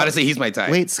know who was honestly? He's my type.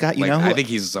 Wait, Scott, you know who- I think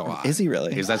he's so hot. Is he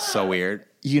really? Is that so weird?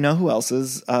 You know who else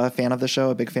is a fan of the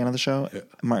show? A big fan of the show?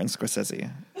 Martin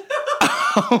Scorsese.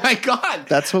 Oh my God!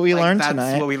 That's what we learned that's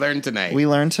tonight. What we learned tonight. We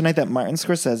learned tonight that Martin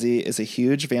Scorsese is a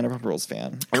huge Vanderpump Rules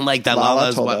fan. and like that Lala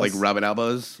Lala's told what, us. like rubbing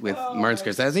elbows with Martin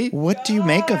Scorsese. What do you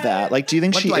make of that? Like, do you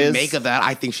think What she do I is? make of that?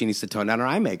 I think she needs to tone down her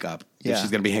eye makeup. Yeah. If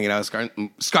she's going to be hanging out with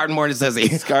Martin Scorsese.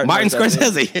 Scarton Martin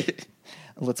Scorsese. Scorsese.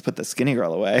 Let's put the skinny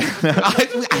girl away.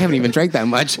 I haven't even drank that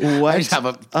much. What? I just have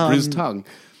a bruised tongue.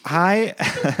 I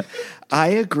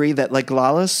agree that like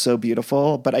Lala's so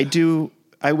beautiful, but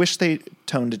I wish they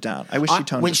toned it down. I wish she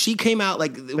toned When it. she came out,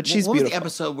 like, But she's what was the beautiful.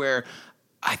 episode where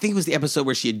I think it was the episode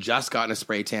where she had just gotten a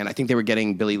spray tan. I think they were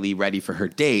getting Billie Lee ready for her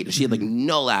date. She had like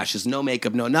no lashes, no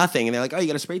makeup, no nothing. And they're like, oh, you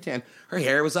got a spray tan. Her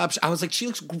hair was up. I was like, she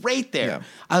looks great there. Yeah.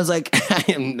 I was like,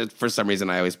 for some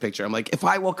reason, I always picture, I'm like, if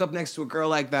I woke up next to a girl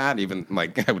like that, even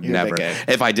like I would You're never. gay.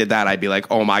 If I did that, I'd be like,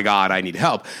 oh my God, I need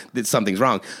help. Something's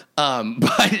wrong.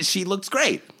 But she looks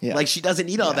great. Yeah. Like she doesn't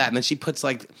need all that. And then she puts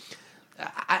like,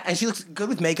 and she looks good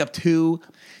with makeup too.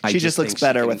 She just looks think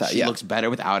better without- She yeah. looks better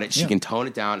without it. She Yeah. can tone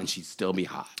it down and she'd still be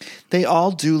hot. They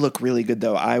all do look really good,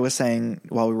 though. I was saying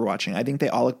while we were watching, I think they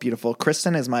all look beautiful.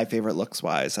 Kristen is my favorite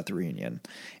looks-wise at the reunion.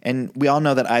 And we all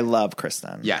know that I love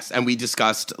Kristen. Yes, and we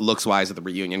discussed looks wise at the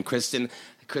reunion. Kristen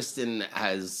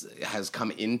has come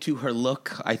into her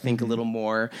look, I think, a little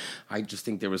more. I just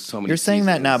think there was so many. You're saying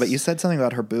that now, but seasons. you said something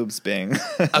about her boobs being.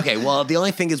 Okay, well, the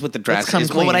only thing is with the dress. come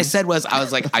Well, what clean. I said was, I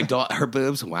was like, I don't. Her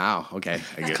boobs. Wow. Okay,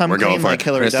 Come we're going clean for like it.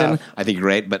 Hillary Kristen, Duff. I think you're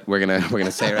great, but we're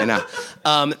gonna say it right now.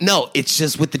 No, it's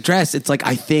just with the dress. It's like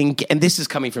I think, and this is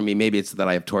coming from me. Maybe it's that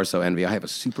I have torso envy. I have a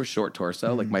super short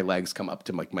torso. Like my legs come up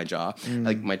to like my jaw.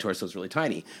 Like my torso is really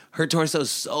tiny. Her torso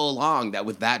is so long that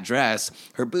with that dress,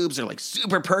 her boobs are like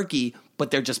super perky. But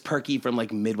they're just perky from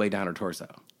like midway down her torso.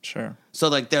 Sure. So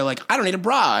like they're like, I don't need a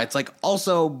bra. It's like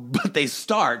also, but they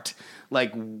start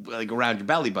like around your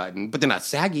belly button, but they're not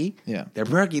saggy. Yeah. They're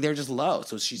perky. They're just low.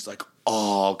 So she's like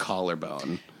all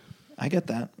collarbone. I get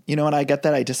that. You know what? I get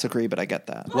that. I disagree, but I get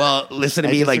that. Well, listen to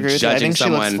I me like disagree with you. I judging think she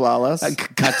looks someone. flawless.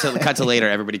 Cut to later.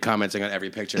 Everybody commenting on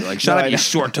every picture. Like, shut No, up, I you know.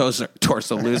 short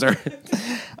torso loser.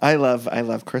 I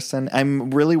love Kristen. I'm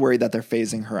really worried that they're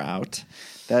phasing her out.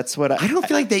 That's what I don't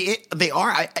feel like they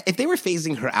are. If they were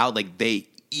phasing her out, like they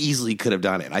easily could have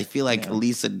done it. I feel like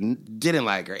Lisa didn't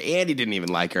like her. Andy didn't even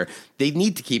like her. They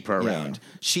need to keep her around.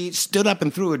 She stood up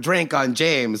and threw a drink on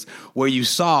James, where you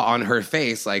saw on her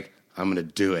face like, I'm going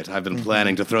to do it. I've been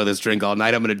planning to throw this drink all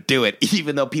night. I'm going to do it.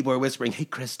 Even though people are whispering, hey,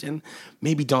 Kristen,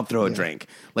 maybe don't throw a drink.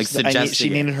 Like suggesting she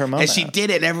needed her moment. And she did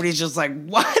it. And everybody's just like,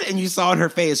 what? And you saw on her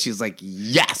face, she's like,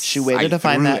 yes. She waited to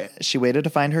find threw that. it. She waited to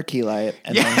find her key light.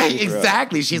 And Yeah, then she threw it.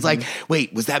 exactly. She's like,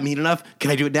 wait, was that mean enough? Can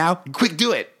I do it now? Quick,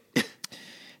 do it.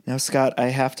 Now, Scott, I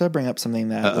have to bring up something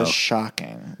that was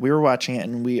shocking. We were watching it,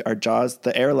 and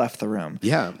the air left the room.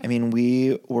 Yeah. I mean,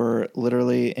 we were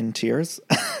literally in tears.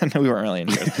 No, we weren't really in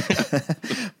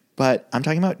tears. But I'm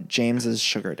talking about James's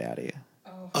sugar daddy.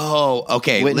 Oh,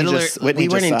 okay. Whitney Literally, Whitney we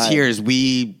weren't just in sighed. tears.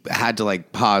 We had to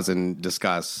like pause and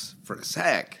discuss for a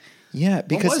sec. Yeah,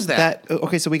 because was that?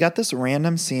 okay, so we got this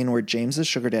random scene where James's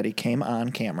sugar daddy came on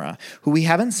camera, who we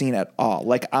haven't seen at all.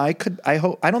 Like I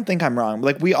don't think I'm wrong.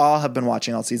 Like we all have been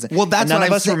watching all season. Well, that's and none what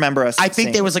of I'm us saying. remember us. I think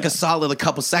seeing there was like a that. solid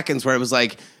couple seconds where it was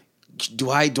like,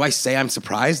 do I say I'm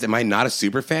surprised? Am I not a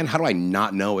super fan? How do I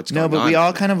not know what's No, going on? but we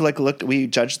all kind of like looked. We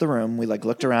judged the room. We like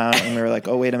looked around and we were like,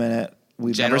 oh wait a minute,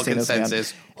 we've General never seen this man.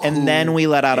 consensus. And then we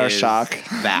let out our is shock.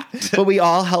 That. But we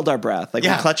all held our breath. Like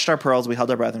Yeah. we clutched our pearls. We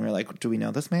held our breath and we were like, do we know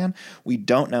this man? We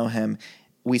don't know him.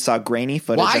 We saw grainy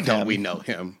footage. Why of don't him. we know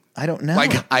him? I don't know.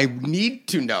 Like, I need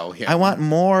to know him. I want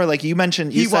more. Like you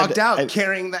mentioned, He you said- walked out I-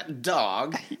 carrying that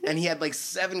dog, and he had like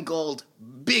 7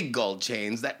 big gold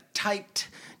chains, that tight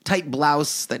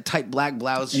blouse, that tight black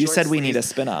blouse. You short said we need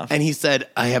sleeves. a spinoff. And he said,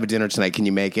 I have a dinner tonight. Can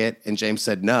you make it? And James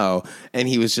said no. And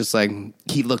he was just like,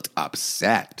 he looked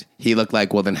upset. He looked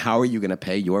like, well, then how are you going to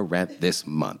pay your rent this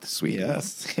month, sweetie?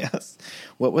 Yes.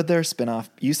 What would their spinoff?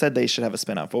 You said they should have a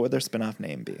spinoff. What would their spinoff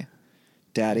name be?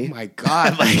 Daddy. Oh my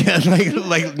God.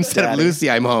 like instead Daddy. of Lucy,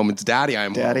 I'm home. It's Daddy,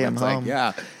 I'm home. Daddy, I'm It's home. Like,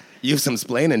 yeah. You have some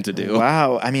splaining to do.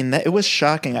 Wow. I mean, it was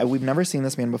shocking. We've never seen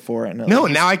this man before. And No,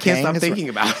 he's now I can't paying stop his thinking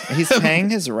about it. He's paying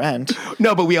his rent.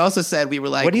 No, but we also said we were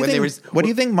like, What do you when think? there was, What do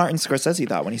you think Martin Scorsese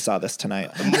thought when he saw this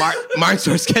tonight? Martin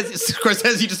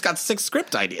Scorsese just got 6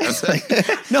 script ideas.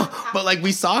 No, but like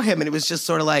we saw him and it was just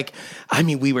sort of like, I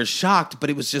mean, we were shocked, but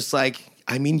it was just like,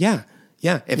 I mean, yeah. If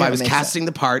Yeah, I it was makes casting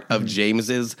the part of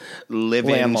James's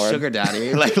live-in Landlord. sugar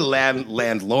daddy, like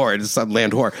landlord, some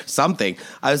land whore, something,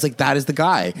 I was like, that is the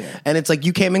guy. Yeah. And it's like,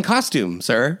 you came in costume,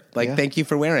 sir. Like, Yeah. thank you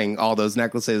for wearing all those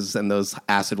necklaces and those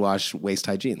acid wash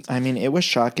waist-high jeans. I mean, it was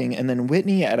shocking. And then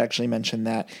Whitney had actually mentioned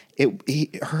that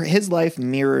his life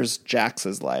mirrors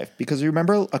Jax's life, because you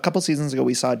remember a couple seasons ago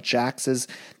we saw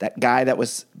that guy that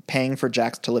was paying for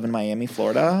Jax to live in Miami,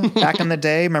 Florida, back in the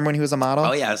day. Remember when he was a model?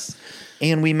 Oh, yes.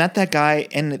 And we met that guy,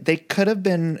 and they could have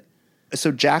been.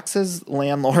 So Jax's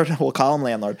landlord, we'll call him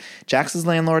landlord. Jax's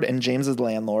landlord and James's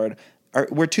landlord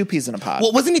were 2 peas in a pod.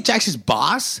 Well, wasn't he Jax's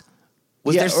boss?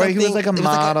 Was yeah, there or something? he was like a it was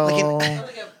model. like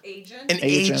Like an agent? an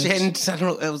Agent. agent. I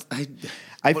don't know. It was,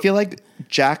 I feel like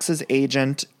Jax's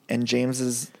agent and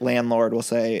James's landlord will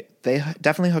say they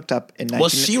definitely hooked up in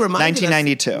she reminded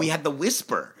 1992. us we had the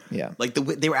whisper. Yeah. Like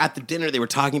they were at the dinner, they were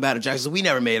talking about it. Jack said, we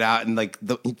never made out, and like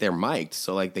they're mic'd,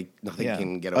 so like nothing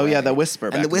can get away. Oh yeah, the whisper.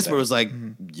 And the whisper was like,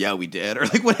 yeah, we did, or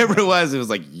like whatever it was. It was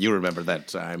like, you remember that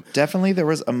time. Definitely, there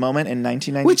was a moment in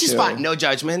 1992, which is fine, no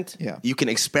judgment. Yeah, you can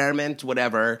experiment,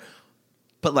 whatever,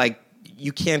 but like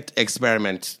you can't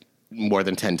experiment more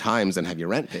than 10 times and have your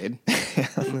rent paid.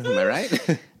 Am I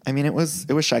right? I mean, it was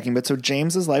shocking. But so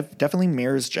James's life definitely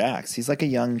mirrors Jack's. He's like a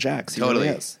young Jack's. He totally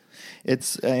really is.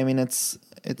 It's Let's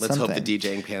something. hope the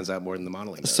DJing pans out more than the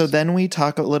modeling does. So then we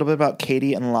talk a little bit about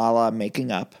Katie and Lala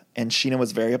making up, and Sheena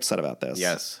was very upset about this.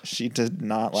 Yes. She did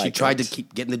not like it. She tried to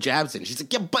keep getting the jabs in. She's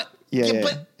like,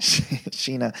 Yeah.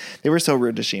 Sheena, they were so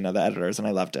rude to Sheena, the editors, and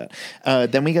I loved it.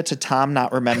 Then we get to Tom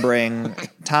not remembering. Okay,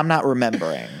 Tom not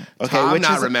remembering.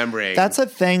 That's a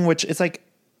thing which is like,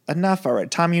 enough already.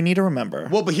 Tom, you need to remember.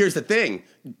 Well, but here's the thing.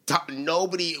 We're not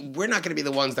going to be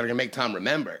the ones that are going to make Tom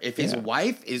remember. If his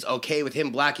wife is okay with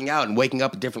him blacking out and waking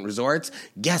up at different resorts,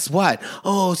 guess what?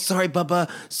 Oh, sorry, Bubba.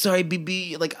 Sorry,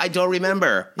 BB. Like, I don't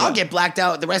remember. Yeah. I'll get blacked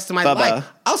out the rest of my life.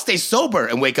 I'll stay sober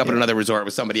and wake up at another resort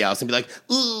with somebody else and be like,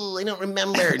 ooh, I don't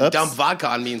remember. Dump vodka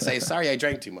on me and say, sorry, I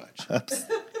drank too much.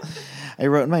 I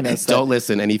wrote in my notes don't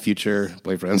listen, any future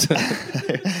boyfriends.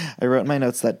 I wrote in my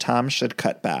notes that Tom should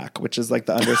cut back, which is like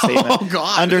the understatement.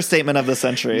 Understatement of the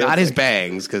century. Not his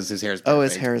bangs, because his hair is perfect. Oh,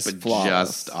 his hair is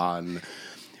flawless. Just on.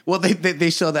 Well,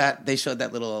 they showed that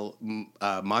little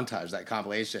montage, that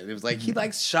compilation. It was like he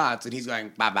likes shots, and he's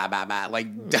going ba ba ba ba,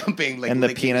 like dumping, like, and the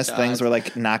penis shots. Things were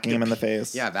like knocking him in the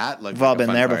face. Yeah, that looked. We've all like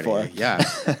been there party. before. Yeah,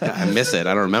 I miss it.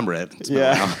 I don't remember it. It's been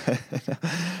a while.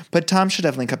 But Tom should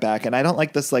definitely cut back, and I don't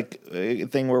like this like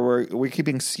thing where we're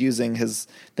keeping excusing his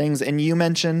things. And you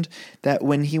mentioned that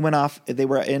when he went off, they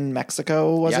were in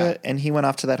Mexico, was it? And he went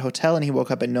off to that hotel, and he woke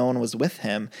up, and no one was with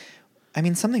him. I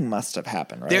mean, something must have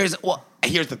happened, right?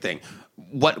 Here's the thing.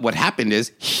 What happened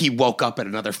is he woke up at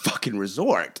another fucking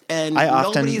resort, and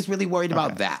nobody is really worried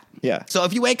about that. Yeah. So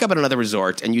if you wake up at another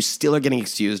resort and you still are getting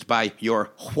excused by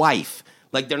your wife,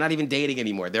 like they're not even dating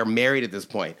anymore, they're married at this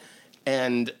point,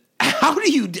 and how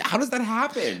does that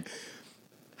happen?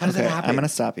 How does that happen? I'm going to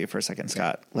stop you for a second,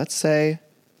 Scott. Let's say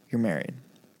you're married.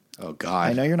 Oh God.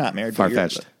 I know you're not married.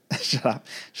 Far-fetched. Shut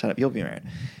up. You'll be married.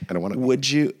 I don't want to. Would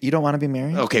you? You don't want to be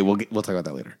married? Okay, we'll talk about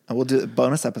that later. We'll do a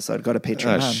bonus episode. Go to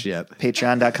Patreon. Oh shit.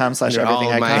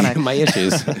 Patreon.com/everythingiconic. My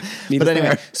issues. But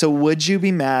anyway, so would you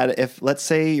be mad if, let's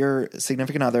say, your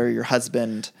significant other, your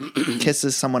husband,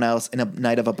 kisses someone else in a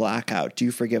night of a blackout? Do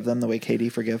you forgive them the way Katie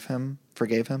forgave him?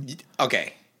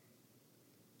 Okay.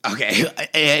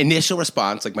 Initial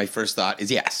response, like my first thought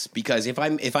is yes, because if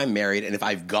I'm married and if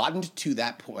I've gotten to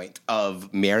that point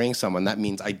of marrying someone, that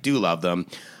means I do love them.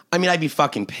 I mean, I'd be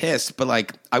fucking pissed, but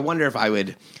like, I wonder if I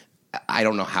would. I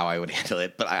don't know how I would handle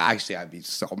it, but I'd be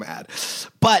so mad.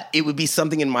 But it would be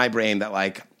something in my brain that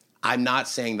like, I'm not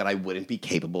saying that I wouldn't be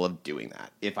capable of doing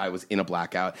that if I was in a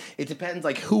blackout. It depends,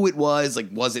 like, who it was. Like,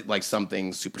 was it, like,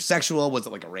 something super sexual? Was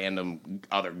it, like, a random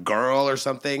other girl or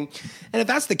something? And if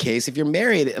that's the case, if you're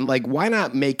married, and like, why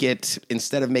not make it,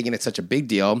 instead of making it such a big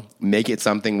deal, make it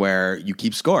something where you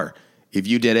keep score? If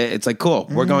you did it, it's like, cool,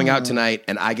 we're going out tonight,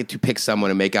 and I get to pick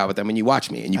someone and make out with them, and you watch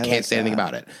me, and you can't say anything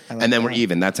about it. And then we're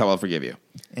even. That's how I'll forgive you.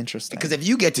 Interesting. Because if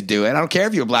you get to do it, I don't care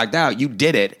if you were blacked out. You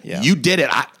did it. Yeah. You did it.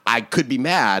 I could be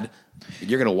mad.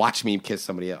 You're going to watch me kiss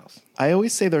somebody else. I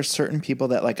always say there's certain people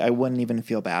that like I wouldn't even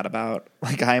feel bad about.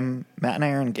 Like Matt and I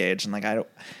are engaged, and like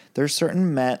there's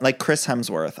certain men like Chris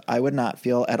Hemsworth. I would not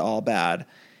feel at all bad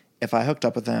if I hooked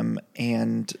up with him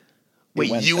and.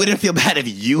 Wait, you wouldn't feel bad if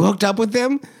you hooked up with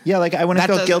them? Yeah, like I wouldn't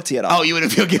feel guilty at all. Oh, you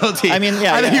wouldn't feel guilty? I mean,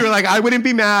 yeah. I think you were like, I wouldn't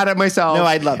be mad at myself. No,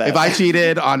 I'd love it. If I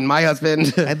cheated on my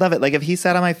husband. I'd love it. Like if he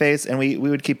sat on my face and we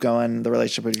would keep going, the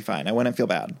relationship would be fine. I wouldn't feel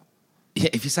bad. Yeah,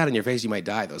 if you sat on your face, you might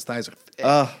die. Those thighs are thick.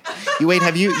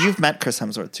 You've met Chris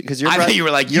Hemsworth too, because I thought you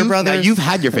were like your brother. You've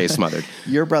had your face smothered.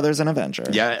 Your brother's an Avenger.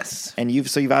 Yes, and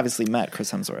you've obviously met Chris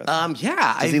Hemsworth.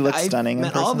 Yeah, does he look stunning?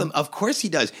 I've met all of them. Of course he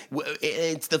does.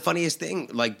 It's the funniest thing.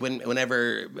 Like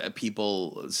whenever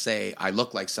people say I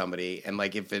look like somebody, and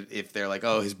like if they're like,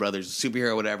 oh, his brother's a superhero,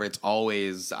 or whatever,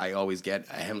 I always get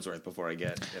a Hemsworth before I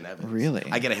get an Evans. Really,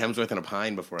 I get a Hemsworth and a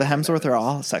Pine before. The Hemsworth are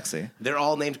all sexy. They're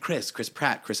all named Chris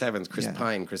Pratt, Chris Evans, Chris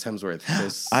Pine, Chris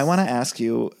Hemsworth. I want to ask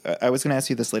you. I was going to ask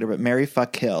you this later, but marry,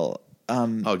 fuck, kill.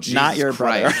 Jesus not your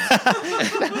Christ.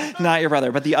 brother, not your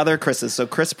brother, but the other Chris's. So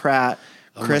Chris Pratt,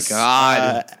 Chris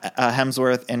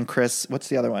Hemsworth, and Chris. What's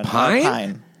the other one?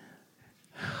 Pine.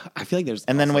 I feel like there's.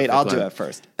 And then wait, I'll do it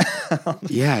first.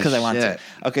 Yeah, because I want to.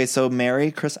 Okay, so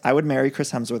marry Chris. I would marry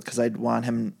Chris Hemsworth because I'd want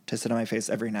him to sit on my face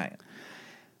every night.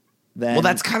 Then Well,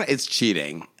 that's kind of it's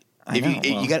cheating. If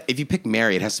know, well. if you pick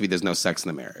Mary, it has to be there's no sex in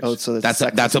the marriage. Oh, so that's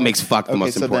what makes fuck the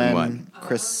most important then one.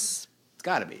 Chris It's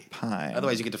got to be Pine.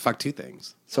 Otherwise, you get to fuck two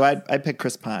things So I'd pick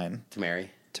Chris Pine to marry.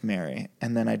 to marry,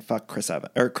 and then I'd fuck Chris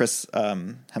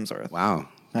Hemsworth. Wow.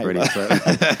 Not Pretty yet.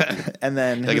 upset. And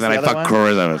then Look who's at that. the I other fuck one?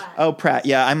 Chris Evans. Oh, Pratt.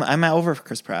 Yeah, I'm over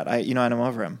Chris Pratt. I'm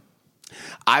over him.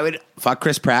 I would fuck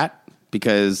Chris Pratt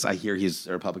because I hear he's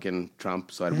a Republican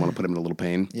Trump, so I'd want to put him in a little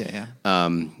pain. Yeah.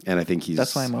 And I think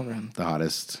That's why I'm over him. the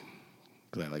hottest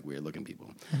because I like weird looking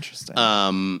people. Interesting.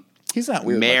 He's not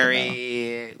weird.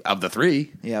 Mary of the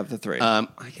three. Yeah, of the three. I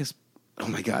guess. Oh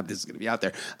my God, this is gonna be out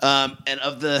there. And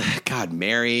of the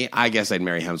Mary, I guess I'd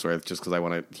marry Hemsworth just because I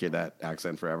want to hear that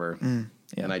accent forever.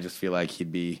 Yeah. And I just feel like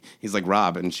he's like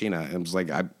Rob and Sheena. I'm just like,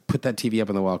 I put that TV up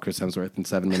on the wall, Chris Hemsworth, in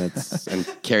 7 minutes and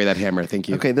carry that hammer. Thank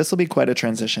you. Okay, this will be quite a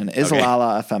transition. Is Okay.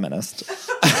 Lala a feminist?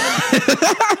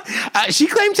 She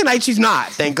claimed tonight she's not,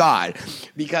 thank God.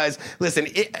 Because, listen,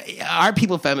 are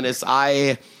people feminists?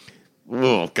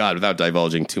 Oh God, without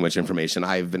divulging too much information,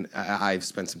 I've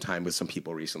spent some time with some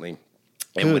people recently.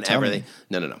 And Ooh, whenever tell me.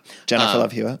 no. Jennifer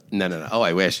Love Hewitt? No. Oh,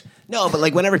 I wish. No, but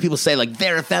like whenever people say like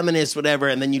they're a feminist, whatever,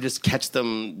 and then you just catch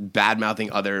them bad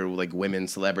mouthing other like women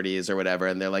celebrities or whatever,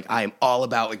 and they're like, I am all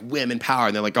about like women power,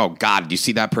 and they're like, oh God, do you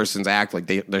see that person's act? Like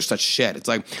they're such shit. It's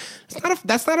like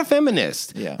that's not a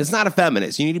feminist. Yeah. It's not a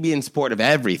feminist. You need to be in support of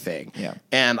everything. Yeah.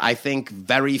 And I think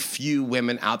very few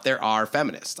women out there are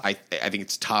feminists. I think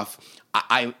it's tough.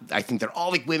 I think they're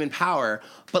all like women power,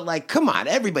 but like, come on,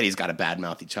 everybody's got to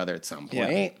badmouth each other at some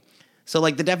point. Yeah. So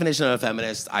like the definition of a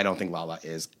feminist, I don't think Lala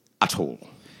is at all.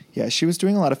 Yeah, she was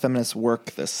doing a lot of feminist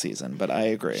work this season, but I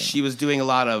agree. She was doing a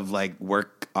lot of like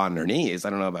work on her knees. I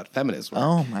don't know about feminist work.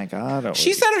 Oh my God.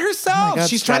 She said it herself. Oh my God,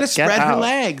 She's trying to Scott, get spread her out.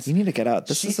 legs. You need to get out.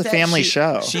 This She is a said family she-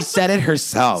 show. She said it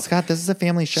herself. Scott, this is a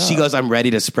family show. She goes, I'm ready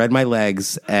to spread my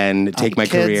legs and take my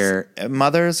Kids, career.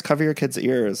 Mothers, cover your kids'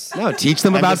 ears. No, teach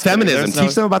them I'm about just kidding. feminism. There's no-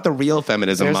 Teach them about the real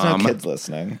feminism, There's Mom. no kids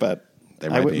listening, but There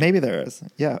might be. maybe there is.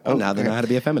 Yeah. Oh, now they know how to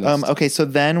be a feminist. Okay, so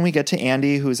then we get to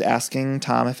Andy, who's asking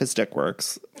Tom if his dick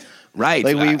works. Right.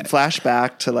 Like we flash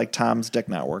back to like Tom's dick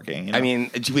not working. You know? I mean,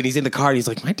 when he's in the car, he's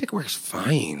like, my dick works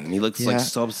fine. And he looks like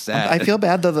so upset. I feel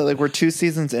bad though that like we're 2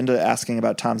 seasons into asking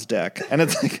about Tom's dick, and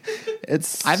it's like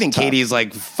I think tough. Katie's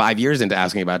like 5 years into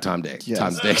asking about Tom's dick.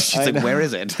 Yes. She's I like, know. where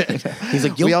is it? He's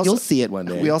like, We also- you'll see it one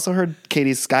day. We also heard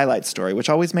Katie's skylight story, which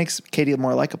always makes Katie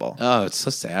more likable. Oh, it's so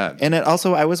sad. And it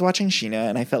also, I was watching Sheena,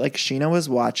 and I felt like Sheena was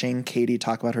watching Katie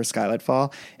talk about her skylight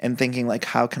fall and thinking like,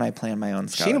 how can I plan my own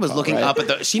skylight Sheena was fall, looking right?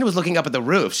 Sheena was looking up at the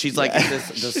roof. She's like,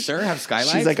 does Sir have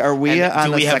skylights? She's like, are we And on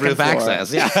do the we have second roof floor?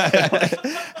 access?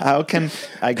 Yeah. How can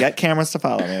I get cameras to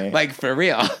follow me? Like, for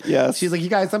real. Yes. She's like, you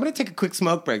guys, I'm going to take a quick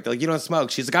smoke break. They're like, you don't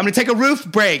smoke. She's like, I'm going to take a roof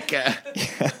break.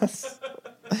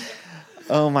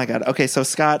 Oh my God. Okay, so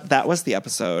Scott, that was the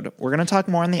episode. We're going to talk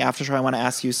more in the after show. I want to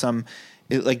ask you some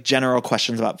like general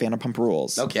questions about Vanderpump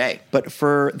Rules. Okay. But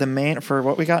for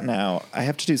what we got now, I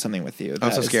have to do something with you.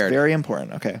 I'm so That is scared. Very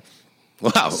important. Okay.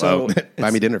 Wow. So buy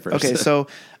it's- me dinner first. Okay, so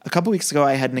a couple weeks ago,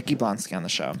 I had Nikki Blonsky on the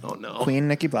show. Oh, no. Queen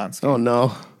Nikki Blonsky. Oh,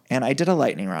 no. And I did a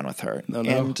lightning round with her. No.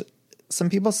 And some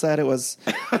people said it was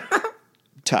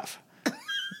tough.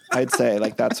 I'd say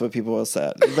like that's what people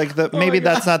said. Like maybe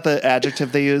that's not the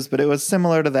adjective they use, but it was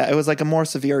similar to that. It was like a more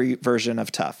severe version of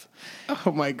tough.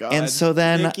 Oh, my God. And so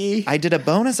then Nikki. I did a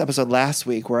bonus episode last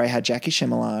week where I had Jackie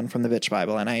Schimmel on from the Bitch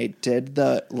Bible, and I did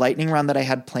the lightning round that I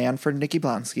had planned for Nikki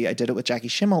Blonsky. I did it with Jackie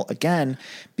Schimmel again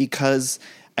because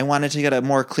I wanted to get a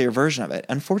more clear version of it.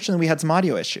 Unfortunately, we had some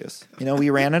audio issues. We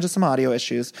ran into some audio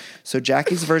issues. So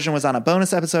Jackie's version was on a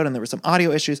bonus episode, and there were some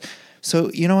audio issues.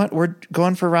 So you know what? We're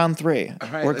going for round 3. All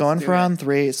right, we're let's going do for it. round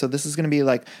 3. So this is going to be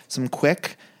like some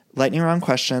quick lightning round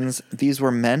questions. These were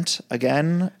meant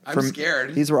again. I'm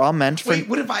scared. These were all meant for. Wait,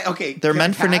 what if I... Okay. They're can I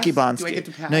meant for pass? Nikki Blonsky. Do I get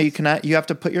to pass? No, you cannot. You have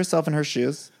to put yourself in her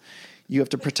shoes. You have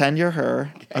to pretend you're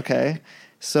her. Okay.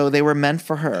 So they were meant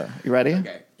for her. You ready?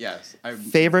 Okay, yes.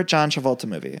 Favorite John Travolta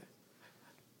movie?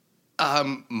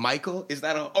 Michael? Is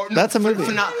that a... Or, no, That's a movie.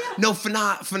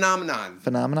 Phenomenon.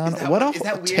 Phenomenon. Is that What what- a is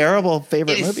that weird? terrible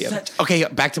favorite It is movie. such- Okay,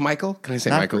 back to Michael. Can I say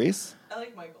Not Michael? Grease. I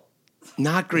like Michael.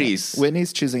 Not Grease.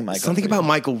 Whitney's choosing Michael. Something for you. about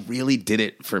Michael really did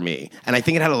it for me. And I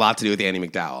think it had a lot to do with Andy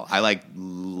McDowell. I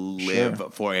live Sure.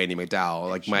 for Andy McDowell.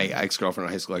 Like my ex-girlfriend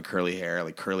in high school had curly hair.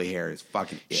 Like curly hair is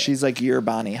fucking it. She's like your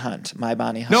Bonnie Hunt, my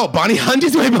Bonnie Hunt. No, Bonnie Hunt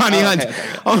is my Bonnie Oh, Hunt. okay, okay,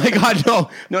 okay. Oh my God,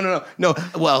 no.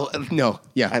 Well, no.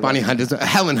 Yeah, I Bonnie love Hunt is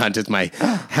Helen Hunt is my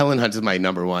Helen Hunt is my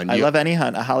number one. I love any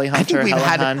Hunt. A Holly I Hunter, think we've Helen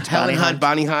had Hunt, Helen Bonnie Hunt,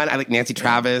 Bonnie Hunt. I like Nancy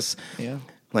Travis. Yeah,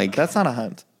 Like that's not a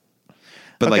Hunt.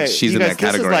 but like Okay, she's you in guys, that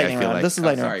category. This is I lightning feel round. like This is Oh,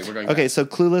 lightning sorry, round. we're going Okay, back. so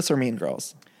Clueless or Mean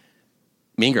Girls?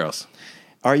 Mean Girls.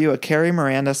 Are you a Carrie,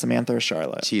 Miranda, Samantha, or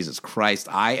Charlotte? Jesus Christ.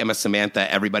 I am a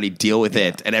Samantha. Everybody deal with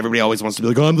it. And everybody always wants to be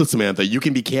like, oh, I'm the Samantha. You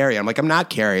can be Carrie. I'm like, I'm not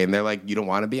Carrie. And they're like, you don't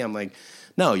want to be? I'm like,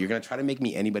 no, you're going to try to make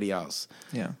me anybody else.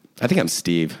 Yeah. I think I'm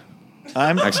Steve.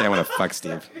 Actually, I want to fuck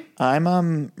Steve.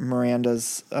 I'm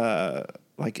Miranda's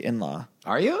in-law.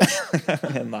 Are you?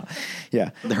 In-law. Yeah.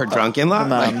 Her drunk in-law?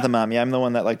 The mom. Yeah, I'm the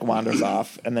one that wanders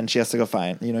off and then she has to go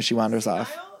find. She wanders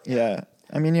off. Yeah.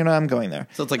 I mean, I'm going there.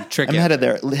 So it's like tricky. I'm headed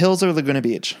there. Hills or Laguna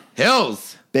Beach?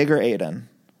 Hills. Big or Aiden?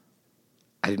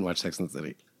 I didn't watch Sex and the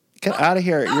City. Get out of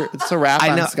here. It's a wrap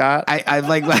on Scott. I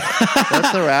like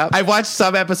That's the wrap. I've watched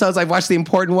some episodes. I've watched the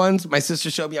important ones. My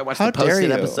sister showed me. I watched the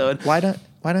posted episode. Why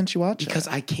don't you watch it? Because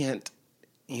I can't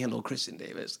handle Kristen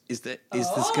Davis. Is this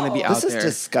going to be out there? This is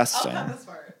disgusting.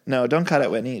 No, don't cut it,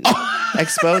 Whitney.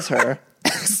 Expose her.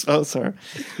 Expose her.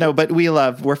 No, but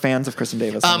we're fans of Kristen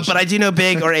Davis. But I do know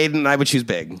Big or Aiden, and I would choose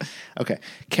Big. Okay.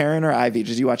 Karen or Ivy?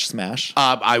 Did you watch Smash?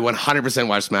 I 100%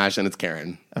 watch Smash, and it's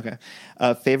Karen. Okay.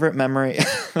 Favorite memory?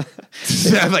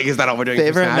 Like, is that all we're doing?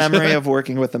 Favorite memory of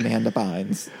working with Amanda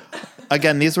Bynes?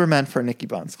 Again, these were meant for Nikki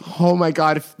Blonsky. Oh my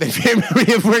God! The favorite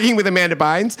memory of working with Amanda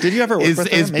Bynes. Did you ever work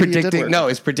with her? Is Maybe you did predicting? work. No,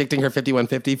 is predicting her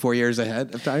 5150 4 years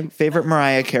ahead of time. Favorite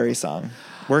Mariah Carey song?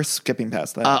 We're skipping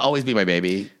past that. Always Be My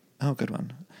Baby. Oh, good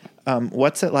one.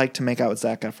 What's it like to make out with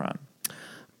Zac Efron?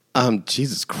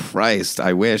 Jesus Christ!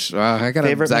 I wish I got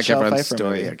Favorite a Zac Michelle Efron Pfeiffer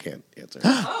story. movie? I can't answer.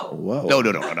 Whoa.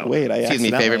 No. Wait, Excuse me.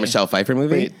 Favorite accidentally- Michelle Pfeiffer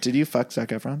movie? Wait, did you fuck Zac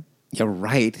Efron? You're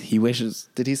right. He wishes.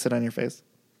 Did he sit on your face?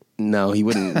 No, he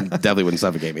wouldn't. Definitely wouldn't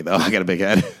suffocate me though. I got a big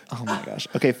head. Oh my gosh.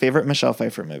 Okay, favorite Michelle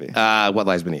Pfeiffer movie? What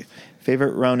Lies Beneath?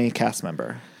 Favorite Roni cast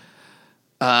member?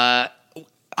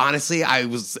 Honestly, I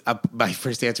was my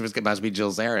first answer was about to be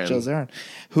Jill Zarin. Jill Zarin.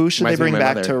 Who should Reminds they me bring of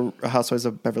my back to Housewives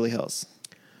of Beverly Hills?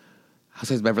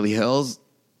 Housewives of Beverly Hills.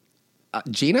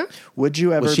 Gina? Would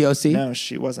you ever? Was she OC? No,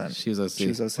 she wasn't. She was OC. She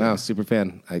was OC. Wow, super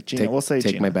fan. We'll say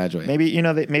take Gina. my badge away. Maybe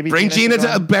maybe bring Gina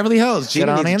to Beverly Hills. Gina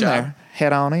Get on needs in a job. there.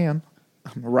 Head on in.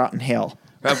 Rotten Hill.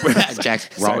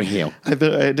 Jax, Rotten Hill. I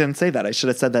didn't say that. I should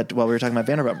have said that while we were talking about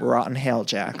Vanderbilt. Rotten Hill,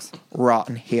 Jax.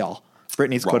 Rotten Hill.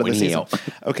 Brittany's quote of the season.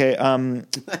 Okay,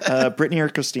 Brittany or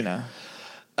Christina?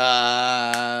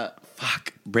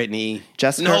 Fuck. Brittany.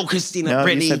 Jessica? No, Christina. No,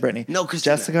 Brittany. you said Brittany. No,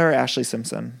 Christina. Jessica or Ashley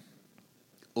Simpson?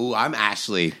 Ooh, I'm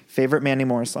Ashley. Favorite Mandy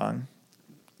Moore song?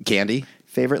 Candy.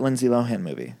 Favorite Lindsay Lohan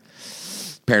movie?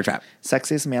 Parent Trap.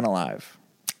 Sexiest man alive?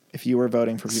 If you were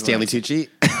voting for people. Stanley Tucci.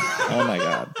 Oh my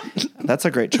God. That's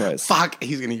a great choice. Fuck,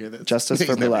 he's gonna hear this. Justice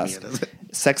for Burlesque.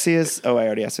 Sexiest. Oh, I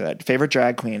already asked you that. Favorite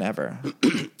drag queen ever?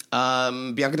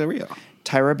 Bianca Del Rio.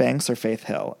 Tyra Banks or Faith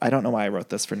Hill? I don't know why I wrote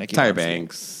this for Nikki. Tyra Blonsky.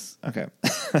 Banks. Okay.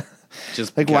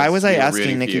 Just Like, why because was I we were asking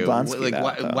rooting for Nikki you. Blonsky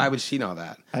Like, that, why would she know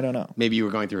that? I don't know. Maybe you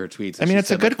were going through her tweets. And I mean, she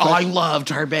it's a said, good like, question. I love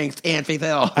Tyra Banks and Faith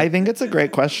Hill. I think it's a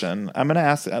great question. I'm going to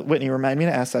ask Whitney. Remind me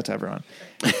to ask that to everyone.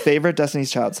 Favorite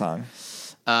Destiny's Child song?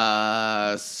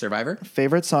 Survivor.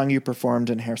 Favorite song you performed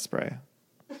in Hairspray?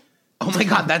 Oh my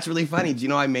God, that's really funny. Do you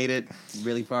know I made it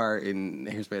really far in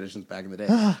Hairspray auditions back in the day?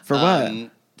 For what?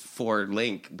 For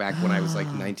Link back when I was like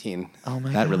 19. Oh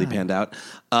my That really God. panned out.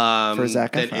 For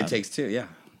Zac Efron. It Takes Two, yeah.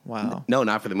 Wow. No,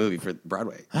 not for the movie, for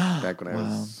Broadway. Back when I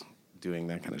was doing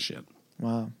that kind of shit.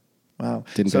 Wow.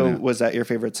 Didn't So pan out. was that your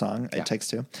favorite song? Yeah. It Takes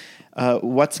Two.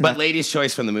 What's But next? Ladies'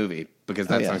 Choice from the movie, because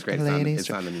that song's great. It's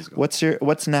not in the musical.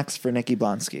 What's next for Nikki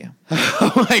Blonsky?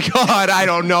 Oh my God, I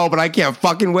don't know, but I can't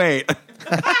fucking wait.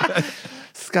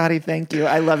 Scotty, thank you.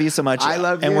 I love you so much. I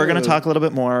love And we're you. going to talk a little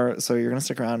bit more, so you're going to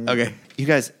stick around. Okay. You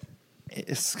guys,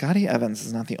 Scotty Evans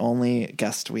is not the only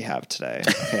guest we have today.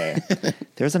 Okay.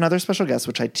 There's another special guest,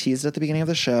 which I teased at the beginning of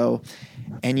the show.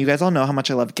 And you guys all know how much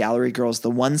I love Gallery Girls, the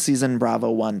one-season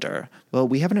Bravo wonder. Well,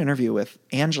 we have an interview with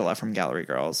Angela from Gallery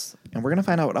Girls, and we're going to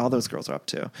find out what all those girls are up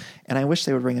to. And I wish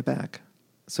they would bring it back.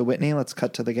 So, Whitney, let's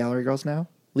cut to the Gallery Girls now.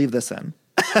 Leave this in.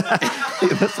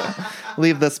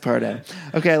 Leave this part in.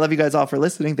 Okay, I love you guys all for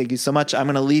listening. Thank you so much. I'm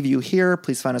going to leave you here.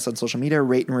 Please find us on social media.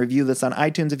 Rate and review this on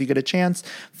iTunes if you get a chance.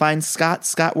 Find Scott.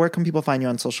 Scott, where can people find you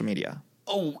on social media?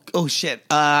 Oh shit.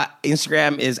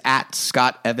 Instagram is at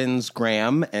Scott Evans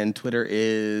Graham, and Twitter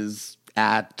is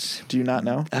at Do you not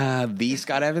know? the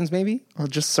Scott Evans, maybe. Well,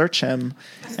 just search him.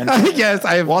 And Yes,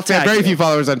 I have We'll tag very you. few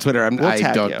followers on Twitter. we'll I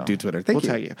tag don't you. do Twitter. We'll Thank you.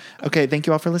 tag you. Okay, thank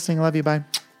you all for listening. I love you. Bye.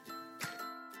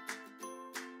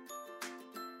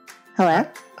 Hello?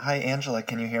 Hi, Angela.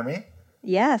 Can you hear me?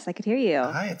 Yes, I could hear you.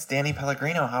 Hi, it's Danny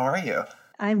Pellegrino. How are you?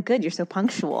 I'm good. You're so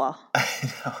punctual.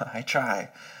 I try.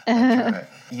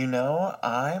 You know,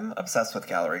 I'm obsessed with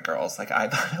Gallery Girls. Like, I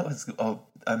thought it was an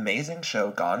amazing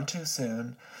show, gone too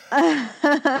soon.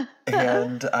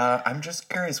 And I'm just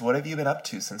curious, what have you been up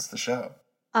to since the show?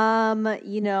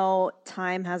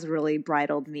 Time has really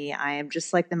bridled me. I am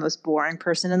just like the most boring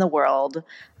person in the world.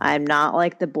 I'm not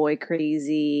like the boy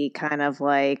crazy kind of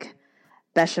like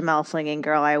bechamel flinging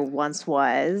girl I once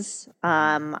was.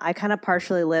 I kind of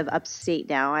partially live upstate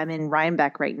now. I'm in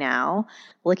Rhinebeck right now,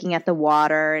 looking at the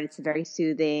water, and it's very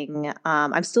soothing.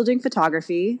 I'm still doing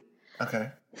photography. Okay.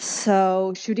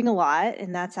 So shooting a lot,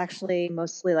 and that's actually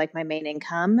mostly like my main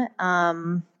income.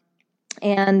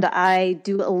 And I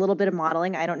do a little bit of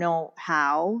modeling. I don't know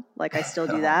how, like I still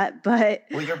do that, but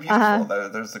Well, you're beautiful.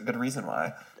 There's a good reason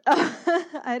why.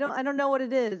 I don't know what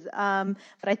it is. But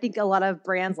I think a lot of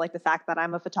brands like the fact that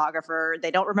I'm a photographer.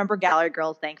 They don't remember Gallery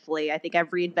Girls, thankfully. I think I've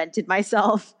reinvented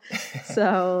myself.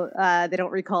 So they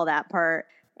don't recall that part.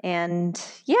 And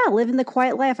yeah, living the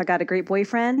quiet life. I got a great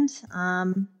boyfriend.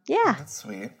 Yeah. That's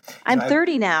sweet. I'm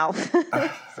 30 now.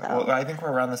 Well, I think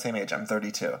we're around the same age. I'm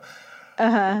 32.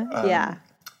 Yeah.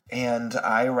 And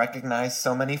I recognize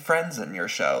so many friends in your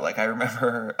show. Like, I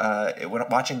remember when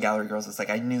watching Gallery Girls, it's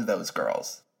like I knew those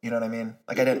girls. You know what I mean?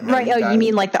 Like, I didn't know Right. you Oh, guys. you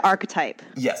mean like the archetype?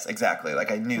 Yes, exactly.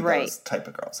 Like, I knew those type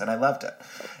of girls, and I loved it.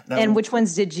 Now, And which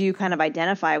ones did you kind of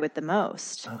identify with the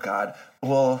most? Oh, God.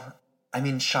 Well, I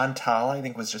mean, Chantal, I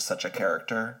think, was just such a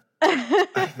character.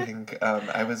 I think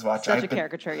I was watching... Such a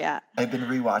caricature, yeah. I've been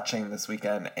rewatching this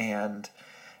weekend, and...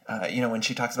 when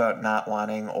she talks about not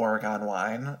wanting Oregon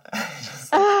wine,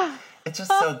 it's just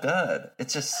so good.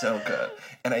 It's just so good.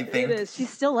 And I think... It is.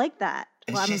 She's still like that.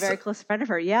 Well, I'm a very close friend of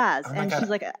her, yes. Oh and God. She's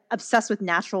like obsessed with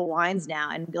natural wines now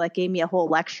and like gave me a whole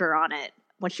lecture on it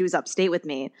when she was upstate with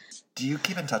me. Do you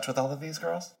keep in touch with all of these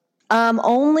girls?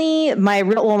 Only my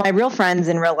real friends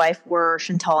in real life were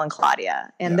Chantal and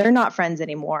Claudia, and they're not friends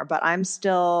anymore, but I'm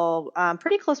still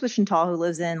pretty close with Chantal, who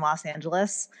lives in Los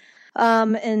Angeles.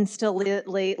 And still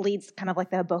leads kind of like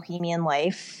the bohemian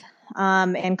life.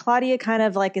 And Claudia kind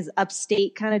of like is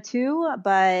upstate kind of too,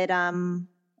 but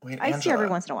Wait, I see her every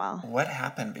once in a while. What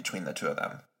happened between the two of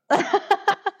them?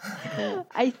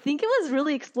 I think it was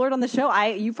really explored on the show.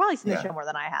 You've probably seen the show more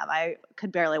than I have. I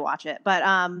could barely watch it, but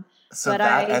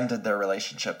that ended their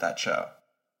relationship, that show.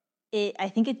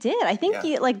 I think it did. I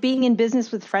think like being in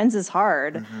business with friends is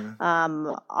hard,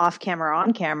 off camera,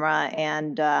 on camera,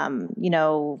 and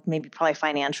maybe probably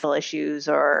financial issues,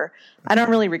 or I don't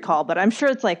really recall, but I'm sure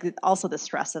it's like also the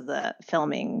stress of the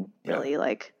filming really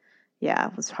it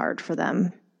was hard for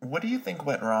them. What do you think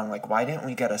went wrong? Like, why didn't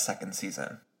we get a second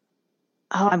season?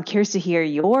 Oh, I'm curious to hear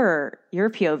your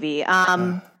POV.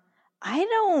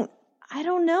 I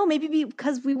don't know. Maybe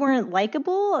because we weren't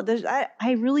likable.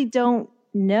 I really don't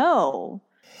know.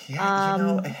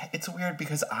 Yeah, it's weird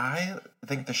because I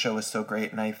think the show is so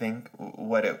great, and I think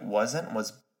what it wasn't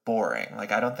was boring.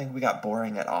 Like, I don't think we got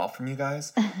boring at all from you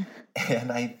guys.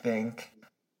 And I think,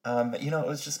 it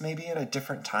was just maybe at a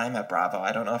different time at Bravo.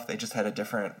 I don't know if they just had a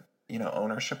different,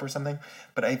 ownership or something.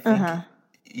 But I think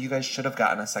you guys should have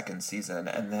gotten a second season,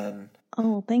 and then...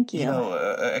 Oh, thank you.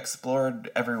 Explored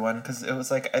everyone, because it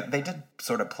was like they did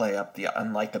sort of play up the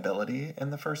unlikability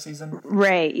in the first season.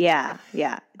 Right, yeah.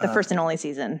 The first and only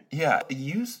season. Yeah,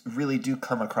 you really do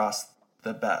come across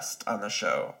the best on the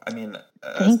show. I mean,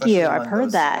 thank you. I've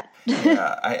heard that.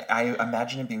 Yeah, I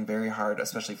imagine it being very hard,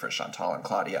 especially for Chantal and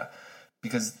Claudia,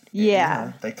 because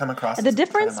they come across the as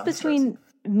difference kind of between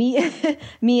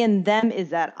me and them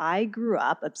is that I grew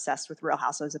up obsessed with Real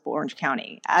Housewives of Orange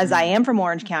County, as I am from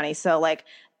Orange County. So like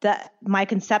my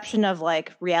conception of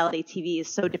like reality TV is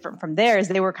so different from theirs.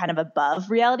 They were kind of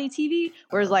above reality TV,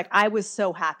 whereas like I was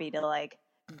so happy to like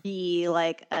be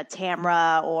like a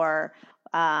Tamra or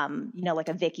like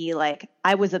a Vicky. Like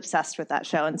I was obsessed with that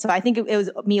show, and so I think it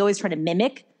was me always trying to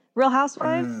mimic Real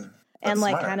Housewives and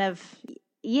like smart. kind of.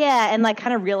 Yeah, and like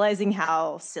kind of realizing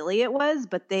how silly it was,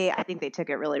 but I think they took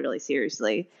it really, really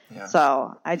seriously. Yeah.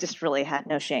 So I just really had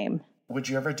no shame. Would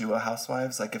you ever do a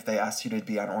Housewives? Like if they asked you to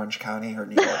be on Orange County or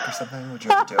New York or something, would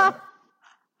you ever do it?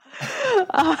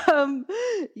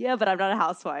 Yeah, but I'm not a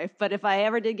housewife. But if I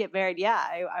ever did get married,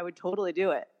 I would totally do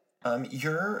it.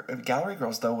 Your Gallery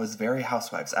Girls, though, was very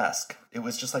Housewives-esque. It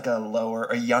was just like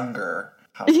a younger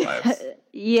Housewives.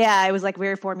 Yeah, it was like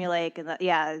very formulaic, and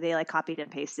they like copied and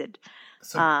pasted.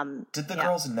 So did the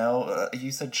girls know?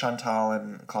 You said Chantal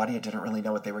and Claudia didn't really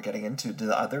know what they were getting into. Did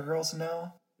the other girls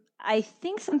know? I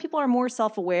think some people are more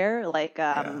self-aware, like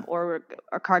or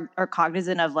are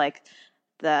cognizant of like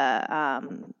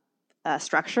the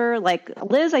structure. Like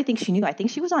Liz, I think she knew. I think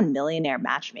she was on Millionaire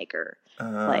Matchmaker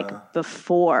like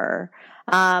before.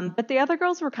 But the other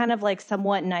girls were kind of like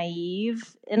somewhat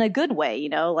naive in a good way,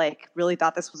 like really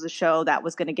thought this was a show that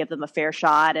was going to give them a fair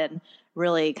shot and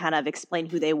really kind of explain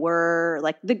who they were,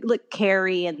 like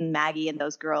Carrie and Maggie and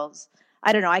those girls.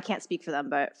 I don't know. I can't speak for them,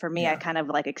 but for me, I kind of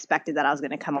like expected that I was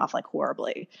going to come off like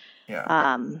horribly.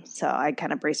 Yeah. So I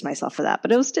kind of braced myself for that,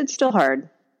 but it's still hard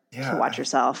to watch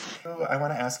yourself. I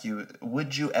want to ask you,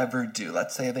 would you ever do,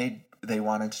 let's say they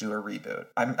wanted to do a reboot.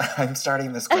 I'm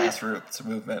starting this grassroots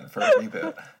movement for a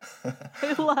reboot.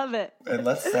 I love it. And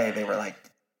let's say they were like,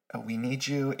 oh, we need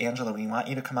you, Angela, we want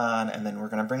you to come on, and then we're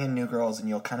going to bring in new girls and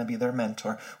you'll kind of be their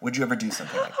mentor. Would you ever do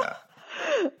something like that?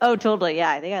 Oh, totally. Yeah,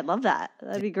 I think I'd love that.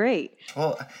 That'd be great.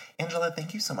 Well, Angela,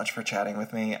 thank you so much for chatting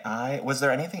with me. Was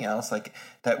there anything else like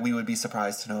that we would be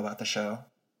surprised to know about the show?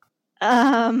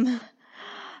 There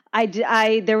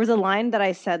was a line that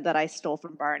I said that I stole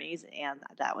from Barney's, and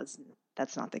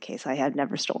that's not the case. I had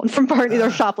never stolen from Barney's or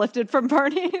shoplifted from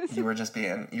Barney's. You were just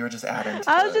adding to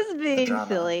I was just being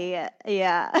silly.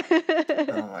 Yeah.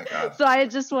 Oh my God. So I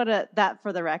just want that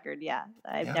for the record. Yeah.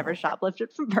 I've never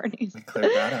shoplifted from Barney's. We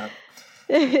cleared that up.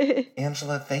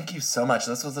 Angela, thank you so much.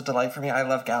 This was a delight for me. I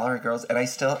love Gallery Girls, and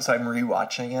so I'm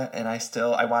rewatching it, and I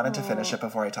wanted to finish it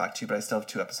before I talked to you, but I still have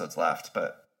 2 episodes left,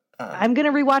 but I'm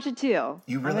going to rewatch it too.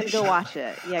 You really I'm going to go watch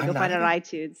it. Yeah, go find it on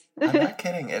iTunes. I'm not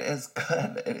kidding. It is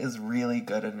good. It is really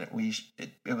good, and it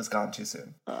was gone too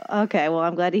soon. Okay, well,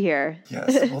 I'm glad to hear.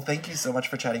 Yes. Well, thank you so much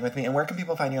for chatting with me. And where can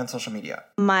people find you on social media?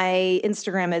 My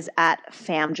Instagram is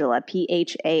 @Phamgela,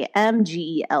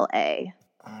 PHAMGELA.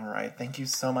 All right. Thank you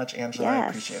so much, Angela. Yes. I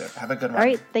appreciate it. Have a good one. All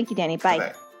right. Thank you, Danny. Bye.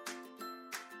 Bye-bye.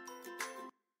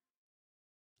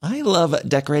 I love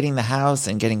decorating the house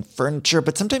and getting furniture,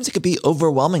 but sometimes it could be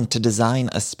overwhelming to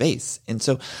design a space. And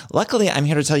so luckily, I'm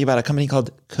here to tell you about a company called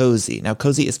Cozy. Now,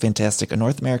 Cozy is fantastic, a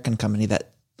North American company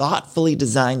that thoughtfully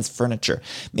designs furniture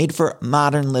made for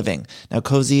modern living. Now,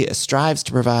 Cozy strives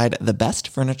to provide the best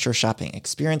furniture shopping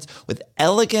experience with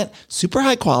elegant, super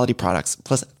high quality products,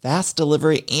 plus fast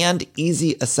delivery and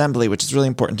easy assembly, which is really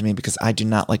important to me because I do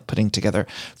not like putting together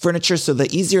furniture. So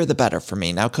the easier, the better for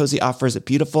me. Now, Cozy offers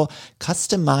beautiful,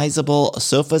 customizable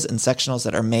sofas and sectionals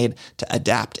that are made to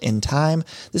adapt in time.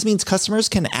 This means customers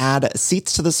can add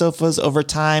seats to the sofas over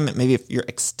time. Maybe if you're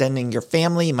extending your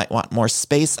family, you might want more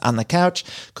space on the couch.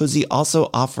 Cozy also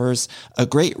offers a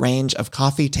great range of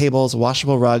coffee tables,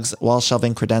 washable rugs, wall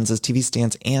shelving, credenzas, TV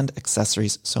stands, and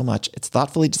accessories. So much. It's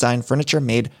thoughtfully designed furniture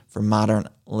made for modern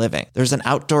living. There's an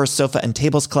outdoor sofa and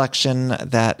tables collection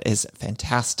that is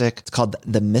fantastic. It's called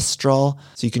the Mistral.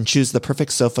 So you can choose the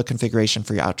perfect sofa configuration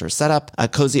for your outdoor setup.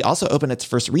 Cozy also opened its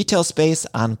first retail space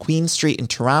on Queen Street in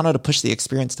Toronto to push the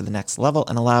experience to the next level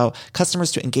and allow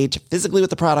customers to engage physically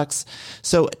with the products.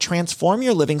 So transform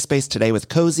your living space today with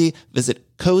Cozy. Visit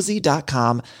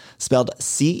cozy.com, spelled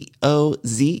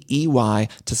COZEY,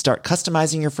 to start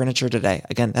customizing your furniture today.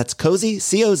 Again, that's cozy,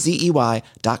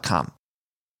 COZEY.com.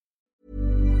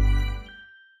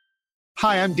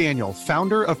 Hi, I'm Daniel,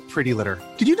 founder of Pretty Litter.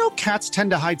 Did you know cats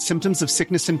tend to hide symptoms of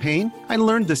sickness and pain? I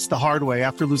learned this the hard way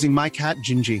after losing my cat,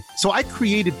 Gingy. So I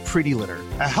created Pretty Litter,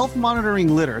 a health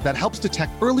monitoring litter that helps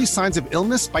detect early signs of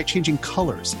illness by changing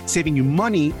colors, saving you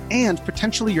money and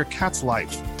potentially your cat's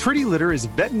life. Pretty Litter is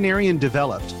veterinarian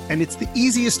developed, and it's the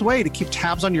easiest way to keep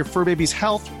tabs on your fur baby's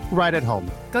health right at home.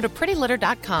 Go to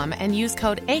prettylitter.com and use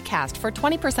code ACAST for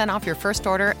 20% off your first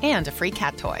order and a free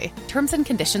cat toy. Terms and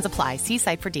conditions apply. See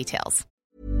site for details.